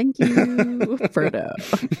awesome. Thank you, Frodo.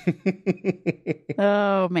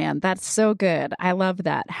 Oh, man, that's so good. I love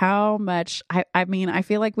that. How much, I mean, I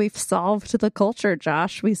feel like we've solved the culture,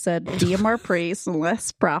 Josh. We said be a more priest,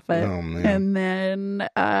 less prophet, and then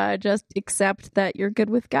just accept that you're good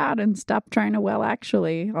with God and stop trying to, well,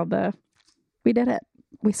 actually, although we did it.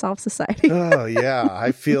 We solved society. Oh, yeah.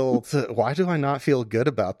 I feel, why do I not feel good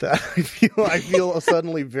about that? I feel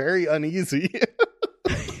suddenly very uneasy.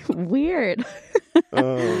 Weird.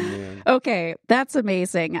 Oh, man. Okay, that's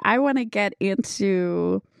amazing. I want to get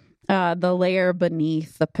into the layer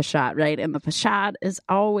beneath the Peshat, right? And the Peshat is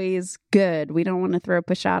always good. We don't want to throw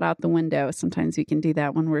Peshat out the window. Sometimes we can do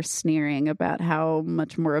that when we're sneering about how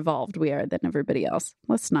much more evolved we are than everybody else.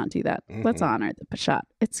 Let's not do that. Mm-hmm. Let's honor the Peshat.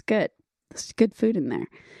 It's good. There's good food in there.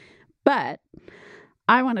 But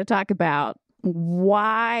I want to talk about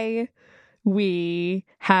why we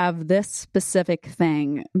have this specific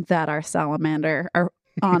thing that our salamander, our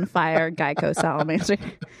on fire Geico salamander,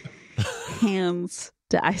 hands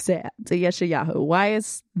to Isaiah, to Yeshayahu. Why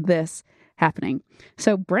is this happening?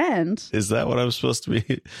 So Brent... Is that what I'm supposed to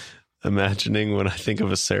be imagining when I think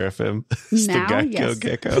of a seraphim? It's now, the Geico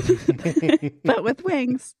gecko. But with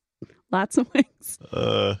wings. Lots of wings.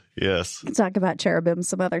 Yes. We'll talk about cherubim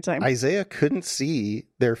some other time. Isaiah couldn't see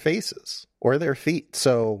their faces or their feet,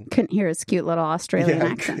 so... Couldn't hear his cute little Australian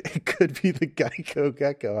accent. It could be the Geico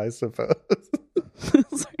gecko, I suppose.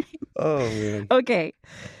 Oh, man. Okay.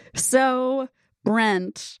 So,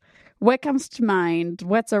 Brent, what comes to mind?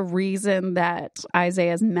 What's a reason that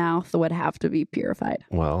Isaiah's mouth would have to be purified?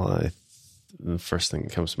 Well, the first thing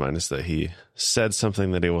that comes to mind is that he said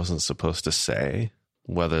something that he wasn't supposed to say.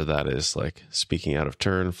 Whether that is like speaking out of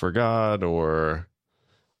turn for God or,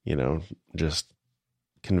 just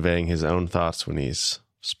conveying his own thoughts when he's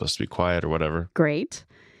supposed to be quiet or whatever. Great.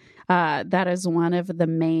 That is one of the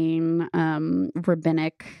main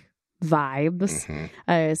rabbinic vibes,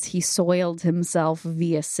 as he soiled himself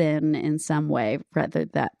via sin in some way,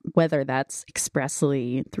 whether that's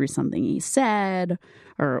expressly through something he said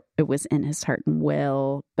or it was in his heart and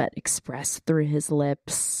will, but expressed through his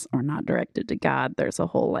lips or not directed to God. There's a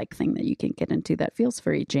whole thing that you can get into that feels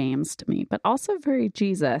very James to me, but also very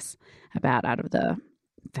Jesus, about out of the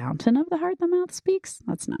fountain of the heart the mouth speaks.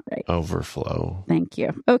 That's not right. Overflow. Thank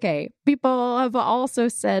you. Okay. People have also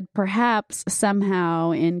said perhaps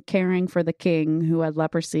somehow in caring for the king who had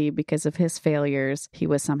leprosy because of his failures, he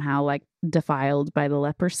was somehow defiled by the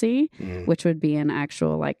leprosy, which would be an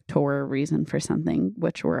actual Torah reason for something,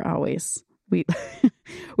 which we're always...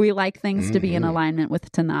 We like things to be in alignment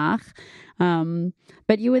with Tanakh.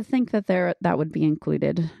 But you would think that that would be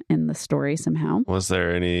included in the story somehow. Was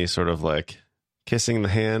there any sort of kissing the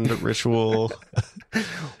hand ritual?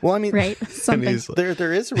 Well, I mean, right? Something.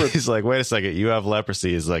 There is he's like, wait a second, you have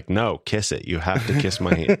leprosy. He's like, no, kiss it. You have to kiss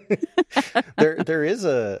my hand. there is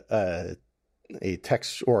a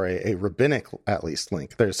text or a rabbinic, at least,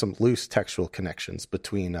 link. There's some loose textual connections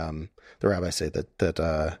between the rabbis say that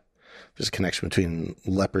there's a connection between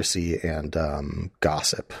leprosy and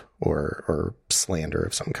gossip or slander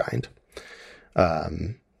of some kind,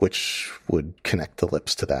 which would connect the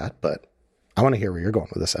lips to that, but I want to hear where you're going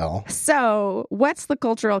with this, Elle. So what's the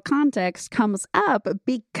cultural context comes up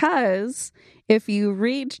because if you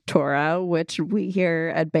read Torah, which we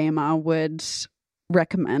here at Bema would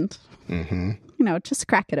recommend, just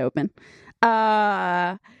crack it open.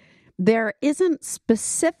 There isn't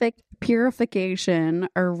specific purification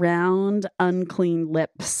around unclean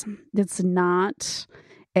lips. It's not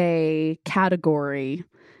a category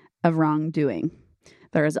of wrongdoing.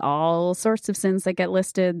 There's all sorts of sins that get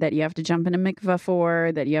listed that you have to jump in a mikveh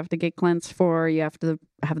for, that you have to get cleansed for. You have to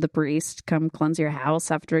have the priest come cleanse your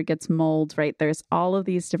house after it gets mold, right? There's all of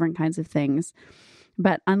these different kinds of things.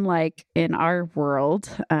 But unlike in our world,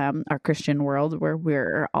 our Christian world, where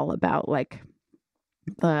we're all about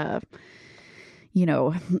the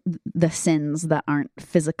sins that aren't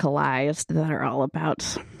physicalized, that are all about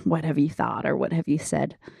what have you thought or what have you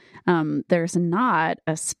said. There's not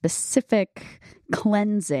a specific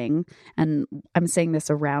cleansing, and I'm saying this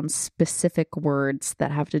around specific words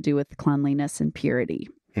that have to do with cleanliness and purity,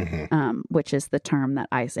 which is the term that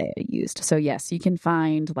Isaiah used. So yes, you can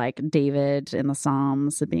find David in the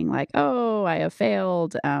Psalms being oh, I have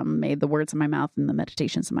failed, made the words of my mouth and the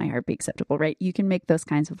meditations of my heart be acceptable, right? You can make those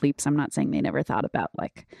kinds of leaps. I'm not saying they never thought about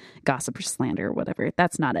gossip or slander or whatever.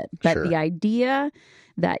 That's not it. But the idea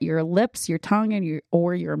that your lips, your tongue, and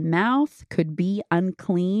your mouth could be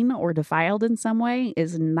unclean or defiled in some way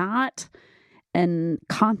is not a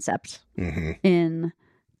concept in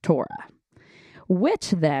Torah.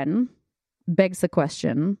 Which then begs the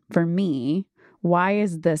question for me, why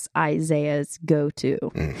is this Isaiah's go-to?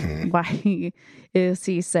 Mm-hmm. Why is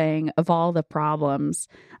he saying, of all the problems,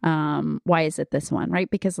 why is it this one, right?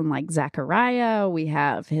 Because in like Zechariah, we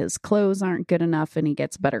have his clothes aren't good enough and he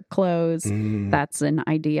gets better clothes. That's an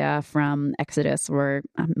idea from Exodus where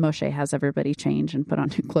Moshe has everybody change and put on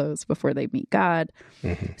new clothes before they meet God.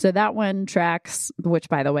 Mm-hmm. So that one tracks, which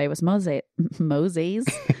by the way was Moshe's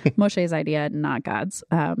idea, not God's.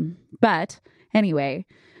 But anyway,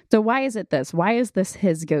 so why is it this? Why is this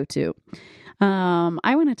his go-to?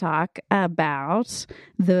 I want to talk about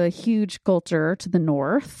the huge culture to the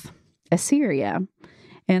north, Assyria,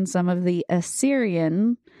 and some of the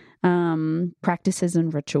Assyrian practices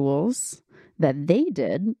and rituals that they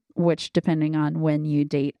did, which, depending on when you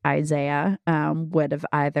date Isaiah, would have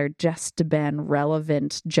either just been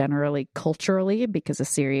relevant generally culturally, because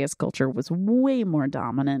Assyria's culture was way more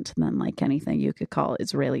dominant than like anything you could call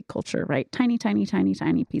Israeli culture, right? Tiny, tiny, tiny,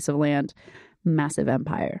 tiny piece of land, massive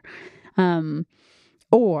empire.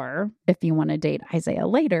 Or if you want to date Isaiah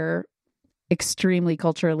later, extremely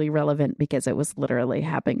culturally relevant because it was literally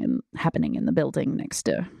happening in the building next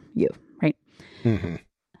to you, right? Mm-hmm.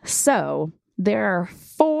 So there are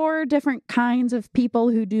 4 different kinds of people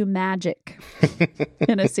who do magic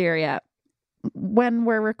in Assyria. When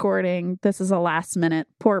we're recording, this is a last minute.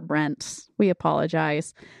 Poor Brent. We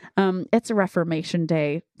apologize. It's a Reformation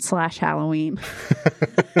Day / Halloween.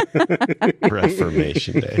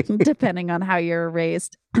 Reformation Day. Depending on how you're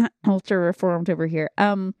raised. Ultra Reformed over here.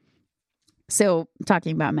 So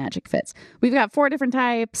talking about magic fits. We've got 4 different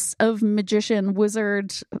types of magician,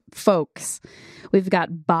 wizard folks. We've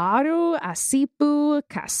got Baru, Asipu,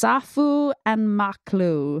 Kasafu, and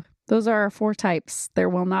Maklu. Those are our 4 types. There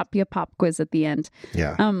will not be a pop quiz at the end.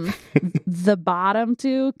 Yeah. The bottom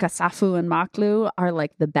 2, Kasafu and Maklu, are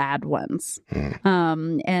like the bad ones.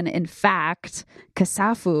 And in fact,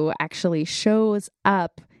 Kasafu actually shows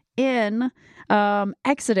up in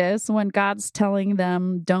Exodus when God's telling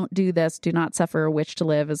them, don't do this, do not suffer a witch to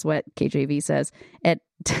live, is what KJV says. It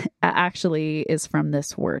actually is from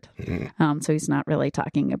this word. So he's not really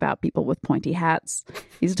talking about people with pointy hats.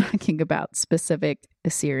 He's talking about specific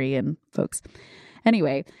Assyrian folks.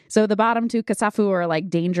 Anyway, so the bottom 2, Kasafu, are like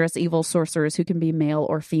dangerous, evil sorcerers who can be male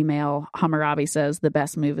or female. Hammurabi says the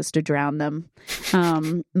best move is to drown them.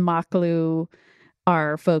 Maklu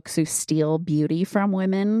are folks who steal beauty from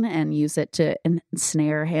women and use it to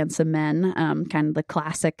ensnare handsome men, kind of the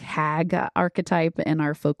classic hag archetype in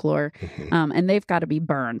our folklore. And they've got to be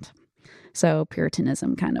burned. So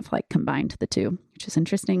Puritanism kind of like combined the 2, which is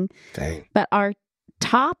interesting. Dang. But our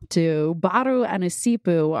top 2, Baru and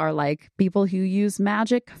Asipu, are like people who use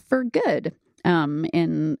magic for good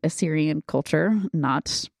in Assyrian culture,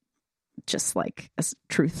 not just like a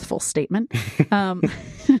truthful statement.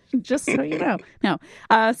 Just so you know. No.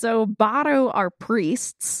 So Baru are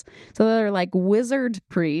priests. So they're like wizard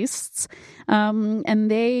priests.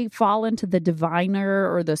 And they fall into the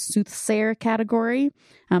diviner or the soothsayer category.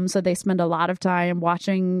 So they spend a lot of time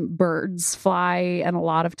watching birds fly and a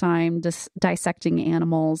lot of time dissecting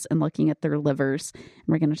animals and looking at their livers. And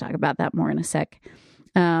we're going to talk about that more in a sec.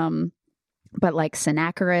 But like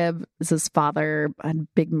Sennacherib is his father, a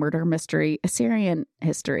big murder mystery. Assyrian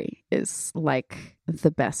history is like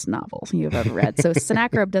the best novel you've ever read. So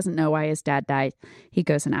Sennacherib doesn't know why his dad died. He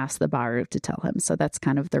goes and asks the Baru to tell him. So that's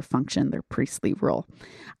kind of their function, their priestly role.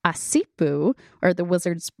 Asipu are the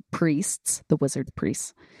wizard priests,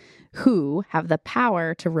 who have the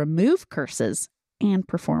power to remove curses and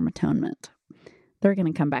perform atonement. They're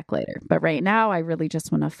going to come back later. But right now, I really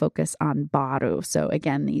just want to focus on Baru. So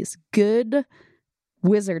again, these good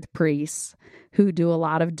wizard priests who do a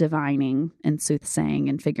lot of divining and soothsaying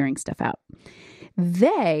and figuring stuff out.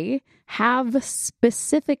 They have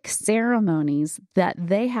specific ceremonies that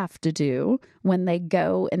they have to do when they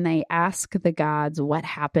go and they ask the gods what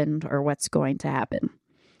happened or what's going to happen.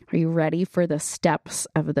 Are you ready for the steps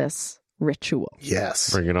of this ritual?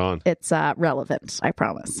 Yes. Bring it on. It's relevant, I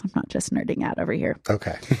promise. I'm not just nerding out over here.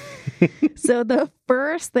 Okay. So the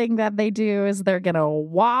first thing that they do is they're going to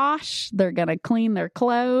wash, they're going to clean their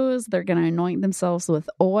clothes, they're going to anoint themselves with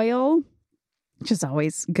oil, which is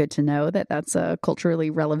always good to know that that's a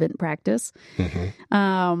culturally relevant practice.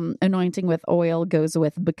 Mm-hmm. Anointing with oil goes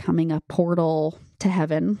with becoming a portal to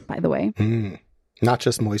heaven, by the way. Not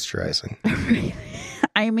just moisturizing.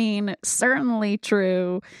 I mean, certainly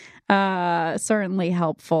true. Certainly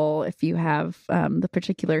helpful if you have the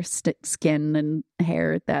particular skin and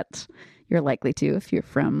hair that you're likely to if you're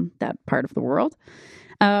from that part of the world.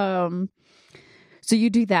 So you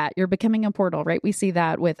do that. You're becoming a portal, right? We see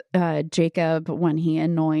that with Jacob when he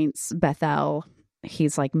anoints Bethel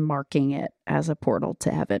he's like marking it as a portal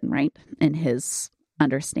to heaven, right? In his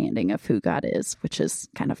understanding of who God is, which is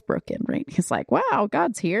kind of broken, right? He's like, wow,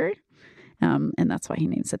 God's here. And that's why he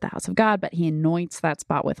names it the house of God, but he anoints that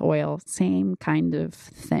spot with oil. Same kind of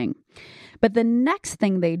thing. But the next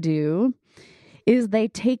thing they do is they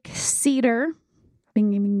take cedar, bing,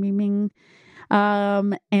 bing, bing, bing,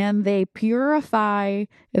 bing, and they purify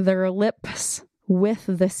their lips with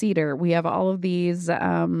the cedar. We have all of these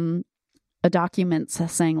documents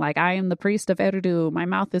saying like, I am the priest of Eridu, my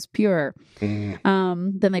mouth is pure.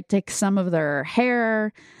 Then they take some of their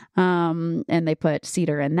hair and they put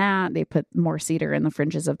cedar in that. They put more cedar in the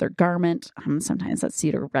fringes of their garment. Sometimes that's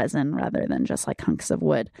cedar resin rather than just like hunks of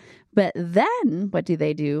wood. But then what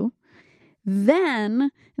do? Then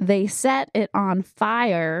they set it on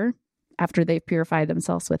fire after they've purified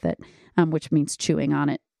themselves with it, which means chewing on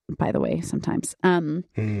it, by the way, sometimes,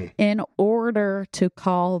 in order to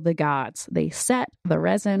call the gods. They set the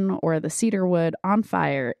resin or the cedar wood on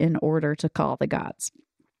fire in order to call the gods.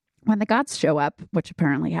 When the gods show up, which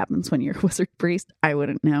apparently happens when you're a wizard priest, I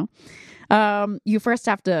wouldn't know. You first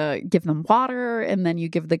have to give them water, and then you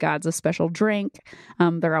give the gods a special drink.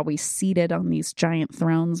 They're always seated on these giant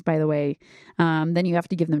thrones, by the way. Then you have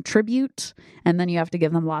to give them tribute, and then you have to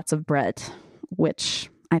give them lots of bread,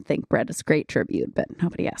 which I think bread is great tribute, but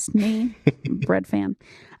nobody asked me. Bread fan.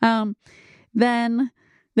 Then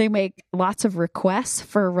they make lots of requests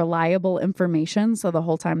for reliable information. So the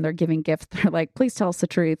whole time they're giving gifts, they're like, please tell us the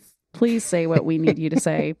truth. Please say what we need you to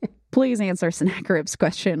say. Please answer Sennacherib's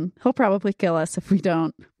question. He'll probably kill us if we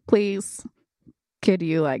don't. Please, could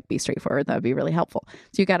you like be straightforward? That would be really helpful.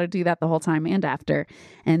 So you got to do that the whole time and after.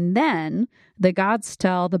 And then the gods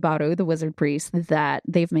tell the Baru, the wizard priest, that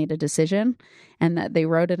they've made a decision and that they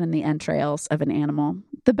wrote it in the entrails of an animal.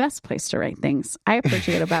 The best place to write things. I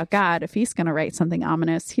appreciate about God, if he's going to write something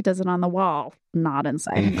ominous, he does it on the wall, not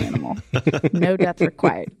inside an animal. No death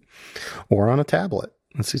required. Or on a tablet.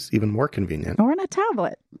 This is even more convenient. Or on a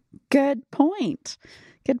tablet. Good point.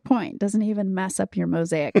 Good point. Doesn't even mess up your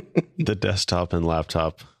mosaic. The desktop and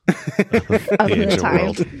laptop of the ancient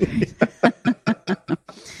world.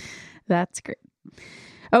 That's great.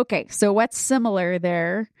 Okay, so what's similar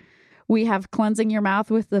there? We have cleansing your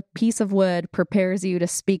mouth with a piece of wood prepares you to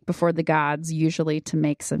speak before the gods, usually to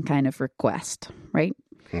make some kind of request, right?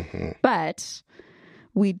 Mm-hmm. But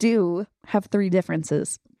we do have 3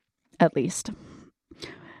 differences, at least.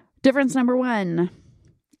 Difference number 1.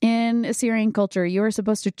 In Assyrian culture, you are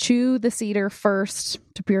supposed to chew the cedar first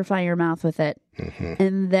to purify your mouth with it,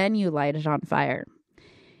 and then you light it on fire.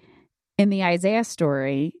 In the Isaiah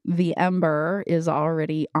story, the ember is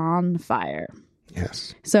already on fire.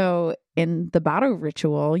 Yes. So in the Baru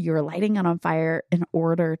ritual, you're lighting it on fire in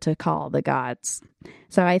order to call the gods.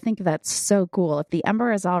 So I think that's so cool. If the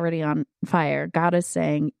ember is already on fire, God is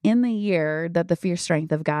saying, in the year that the fierce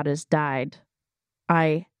strength of God has died,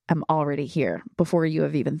 I am already here before you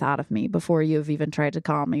have even thought of me, before you have even tried to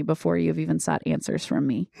call me, before you've even sought answers from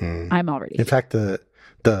me. I'm already here. In fact,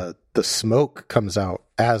 the smoke comes out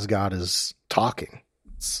as God is talking.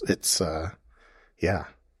 It's yeah,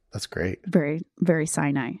 that's great. Very, very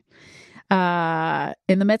Sinai.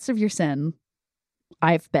 In the midst of your sin,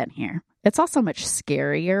 I've been here. It's also much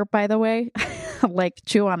scarier, by the way. Like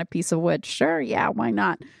chew on a piece of wood. Sure, yeah, why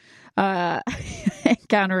not?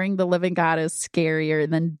 Encountering the living God is scarier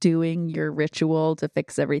than doing your ritual to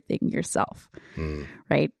fix everything yourself,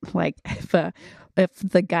 right? Like if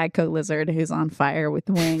the Geico lizard who's on fire with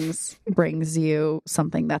wings brings you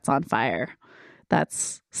something that's on fire,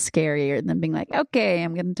 that's scarier than being like, okay,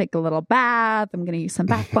 I'm going to take a little bath. I'm going to use some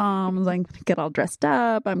bath bombs. I'm going to get all dressed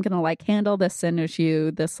up. I'm going to like handle this sin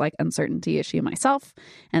issue, this like uncertainty issue myself.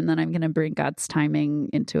 And then I'm going to bring God's timing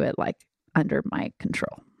into it, like under my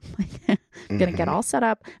control. I'm going to get all set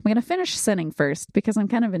up. I'm going to finish sinning first because I'm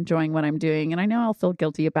kind of enjoying what I'm doing. And I know I'll feel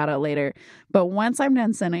guilty about it later. But once I'm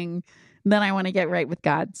done sinning, then I want to get right with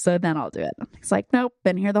God. So then I'll do it. It's like, nope,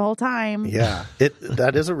 been here the whole time. Yeah.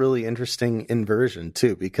 That is a really interesting inversion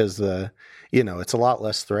too, because it's a lot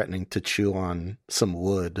less threatening to chew on some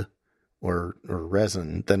wood or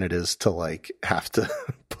resin than it is to like have to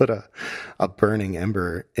put a burning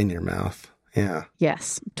ember in your mouth. Yeah.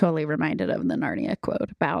 Yes. Totally reminded of the Narnia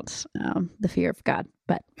quote about the fear of God,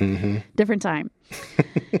 but different time.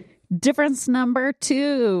 Difference number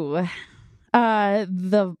 2.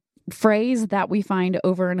 The phrase that we find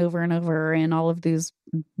over and over and over in all of these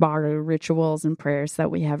Baru rituals and prayers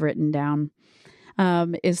that we have written down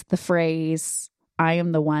is the phrase, I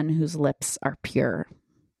am the one whose lips are pure.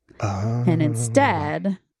 And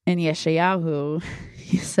instead, in Yeshayahu,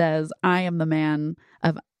 he says, I am the man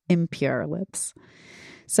of impure lips.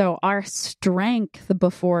 So our strength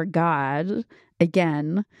before God,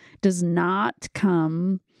 again, does not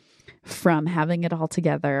come from having it all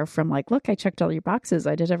together, from like, look, I checked all your boxes.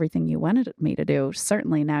 I did everything you wanted me to do.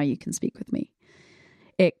 Certainly now you can speak with me.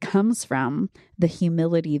 It comes from the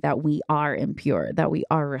humility that we are impure, that we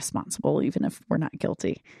are responsible, even if we're not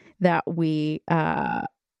guilty, that we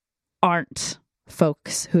aren't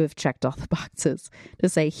folks who have checked all the boxes, to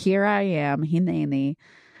say, here I am, hineni,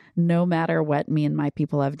 no matter what me and my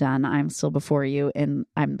people have done, I'm still before you, and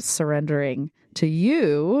I'm surrendering to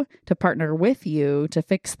you to partner with you to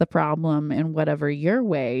fix the problem in whatever your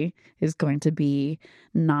way is going to be,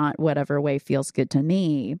 not whatever way feels good to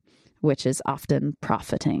me, which is often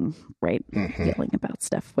profiting, right? Yelling about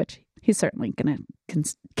stuff, which he's certainly going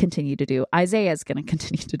to continue to do. Isaiah is going to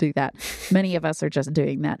continue to do that. Many of us are just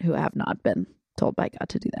doing that who have not been told by God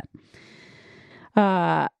to do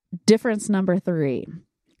that. Difference number 3.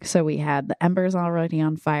 So we had the embers already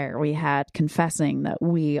on fire. We had confessing that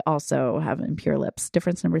we also have impure lips.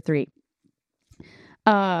 Difference number 3.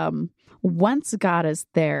 Once God is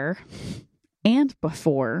there and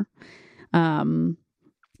before, in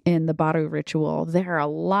the Baru ritual, there are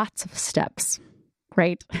lots of steps,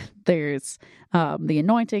 right? There's the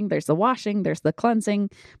anointing, there's the washing, there's the cleansing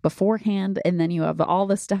beforehand, and then you have all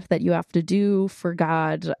the stuff that you have to do for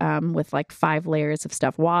God with like 5 layers of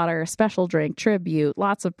stuff: water, special drink, tribute,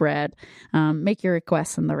 lots of bread, make your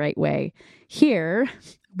requests in the right way. Here,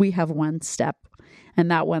 we have one step, and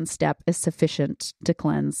that one step is sufficient to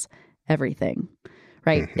cleanse everything,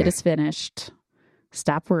 right? It is finished.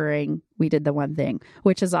 Stop worrying. We did the one thing,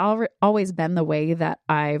 which has always been the way that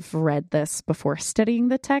I've read this before studying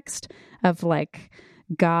the text, of like,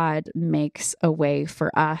 God makes a way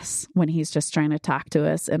for us when he's just trying to talk to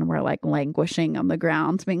us and we're like languishing on the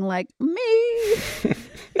ground, being like, me,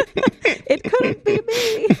 it couldn't be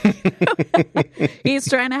me. He's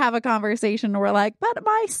trying to have a conversation and we're like, but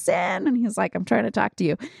my sin. And he's like, I'm trying to talk to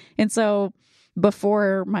you. And so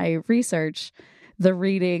before my research, the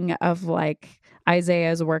reading of like,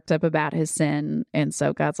 Isaiah is worked up about his sin. And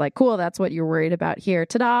so God's like, cool, that's what you're worried about here.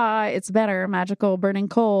 Ta-da, it's better. Magical burning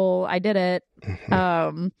coal. I did it.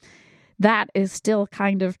 That is still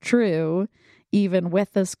kind of true, even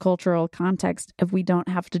with this cultural context. If we don't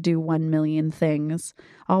have to do 1 million things,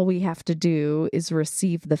 all we have to do is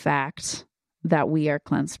receive the fact that we are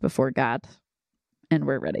cleansed before God and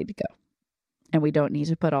we're ready to go. And we don't need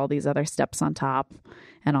to put all these other steps on top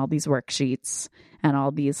and all these worksheets and all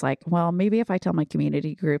these like, well, maybe if I tell my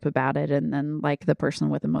community group about it and then like the person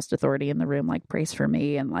with the most authority in the room, like prays for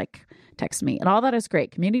me and like text me, and all that is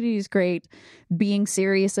great. Community is great. Being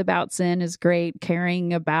serious about sin is great.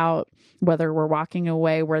 Caring about whether we're walking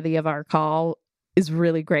away worthy of our call is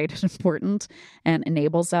really great and important and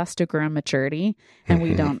enables us to grow in maturity. And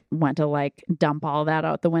we don't want to like dump all that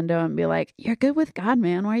out the window and be like, you're good with God,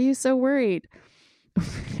 man. Why are you so worried?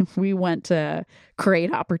 We want to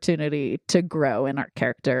create opportunity to grow in our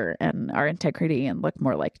character and our integrity and look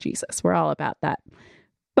more like Jesus. We're all about that.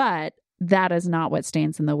 But that is not what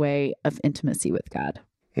stands in the way of intimacy with God,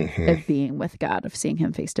 of being with God, of seeing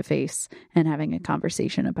him face to face and having a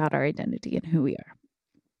conversation about our identity and who we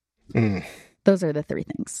are. Those are the 3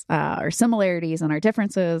 things. Our similarities and our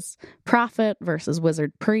differences: prophet versus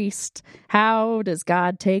wizard priest. How does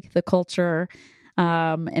God take the culture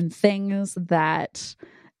and things that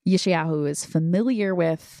Yeshayahu is familiar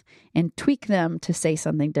with and tweak them to say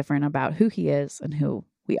something different about who he is and who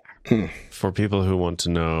we are? For people who want to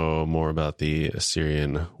know more about the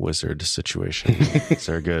Assyrian wizard situation, is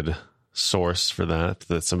there a good source for that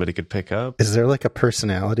somebody could pick up? Is there like a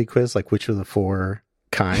personality quiz? Like, which of the 4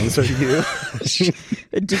 kinds are you?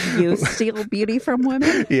 Do you steal beauty from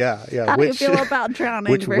women? Yeah. How do you feel about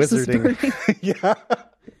drowning versus burning? Yeah.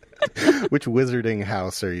 Which wizarding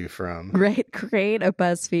house are you from? Right. Create a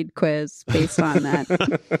BuzzFeed quiz based on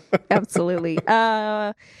that. Absolutely.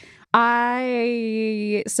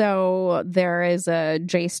 So there is a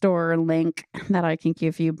JSTOR link that I can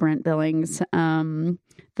give you, Brent Billings,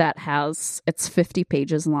 that it's 50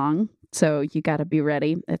 pages long. So you got to be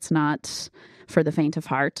ready. It's not for the faint of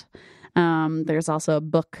heart. There's also a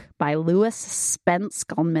book by Lewis Spence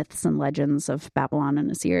called Myths and Legends of Babylon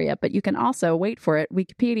and Assyria, but you can also, wait for it,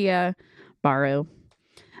 Wikipedia, borrow,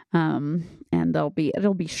 and it'll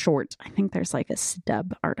be short. I think there's like a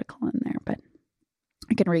stub article in there, but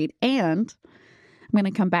I can read. And I'm going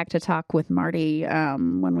to come back to talk with Marty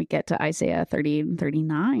when we get to Isaiah 30 and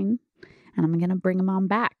 39, and I'm going to bring him on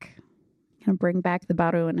back. Going to bring back the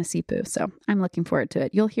Baru and Asipu. So I'm looking forward to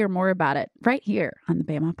it. You'll hear more about it right here on the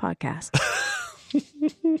Bama Podcast.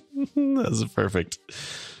 That's a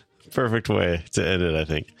perfect way to end it, I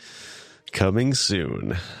think. Coming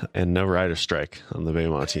soon. And no writer strike on the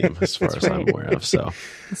Baymont team, as far as I'm aware of. So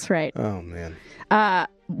that's right. Oh, man.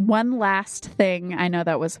 One last thing. I know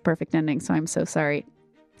that was a perfect ending, so I'm so sorry.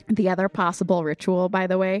 The other possible ritual, by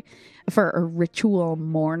the way, for a ritual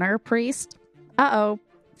mourner priest.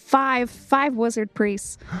 Five wizard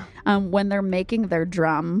priests. When they're making their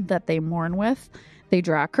drum that they mourn with, they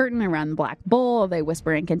draw a curtain around the black bull. They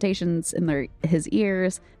whisper incantations in his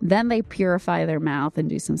ears. Then they purify their mouth and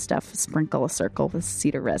do some stuff. Sprinkle a circle with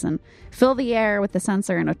cedar resin. Fill the air with a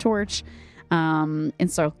censer and a torch.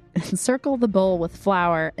 Encircle the bull with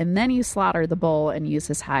flour. And then you slaughter the bull and use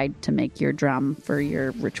his hide to make your drum for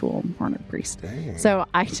your ritual mourner priest. Dang. So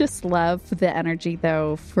I just love the energy,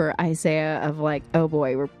 though, for Isaiah of like, oh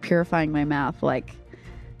boy, we're purifying my mouth. Like,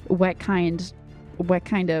 what kind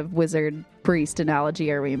of wizard priest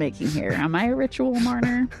analogy are we making here? Am I a ritual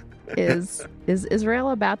mourner? Is Israel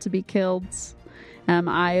about to be killed? Am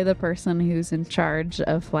I the person who's in charge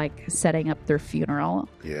of like setting up their funeral?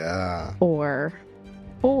 Yeah. Or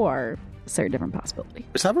is there a different possibility?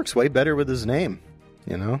 That works way better with his name,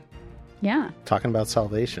 you know? Yeah. Talking about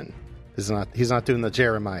salvation. He's not doing the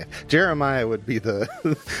Jeremiah. Jeremiah would be the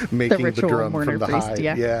making the drum from the priest, hide.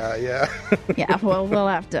 Yeah. Yeah, well, we'll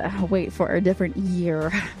have to wait for a different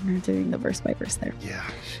year. We're doing the verse by verse there. Yeah.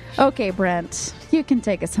 Okay, Brent, you can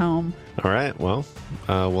take us home. All right. Well,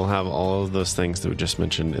 we'll have all of those things that we just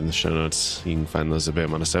mentioned in the show notes. You can find those at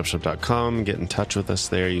BaymontDiscipleship.com. Get in touch with us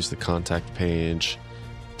there. Use the contact page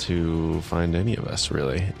to find any of us,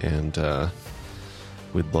 really. And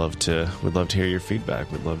we'd love to hear your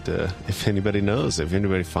feedback. We'd love to, if anybody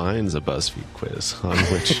finds a BuzzFeed quiz on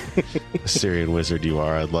which Assyrian wizard you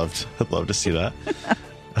are, I'd love to see that.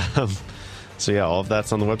 So yeah, all of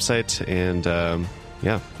that's on the website. And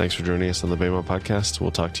yeah, thanks for joining us on the Baymont Podcast. We'll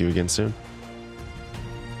talk to you again soon.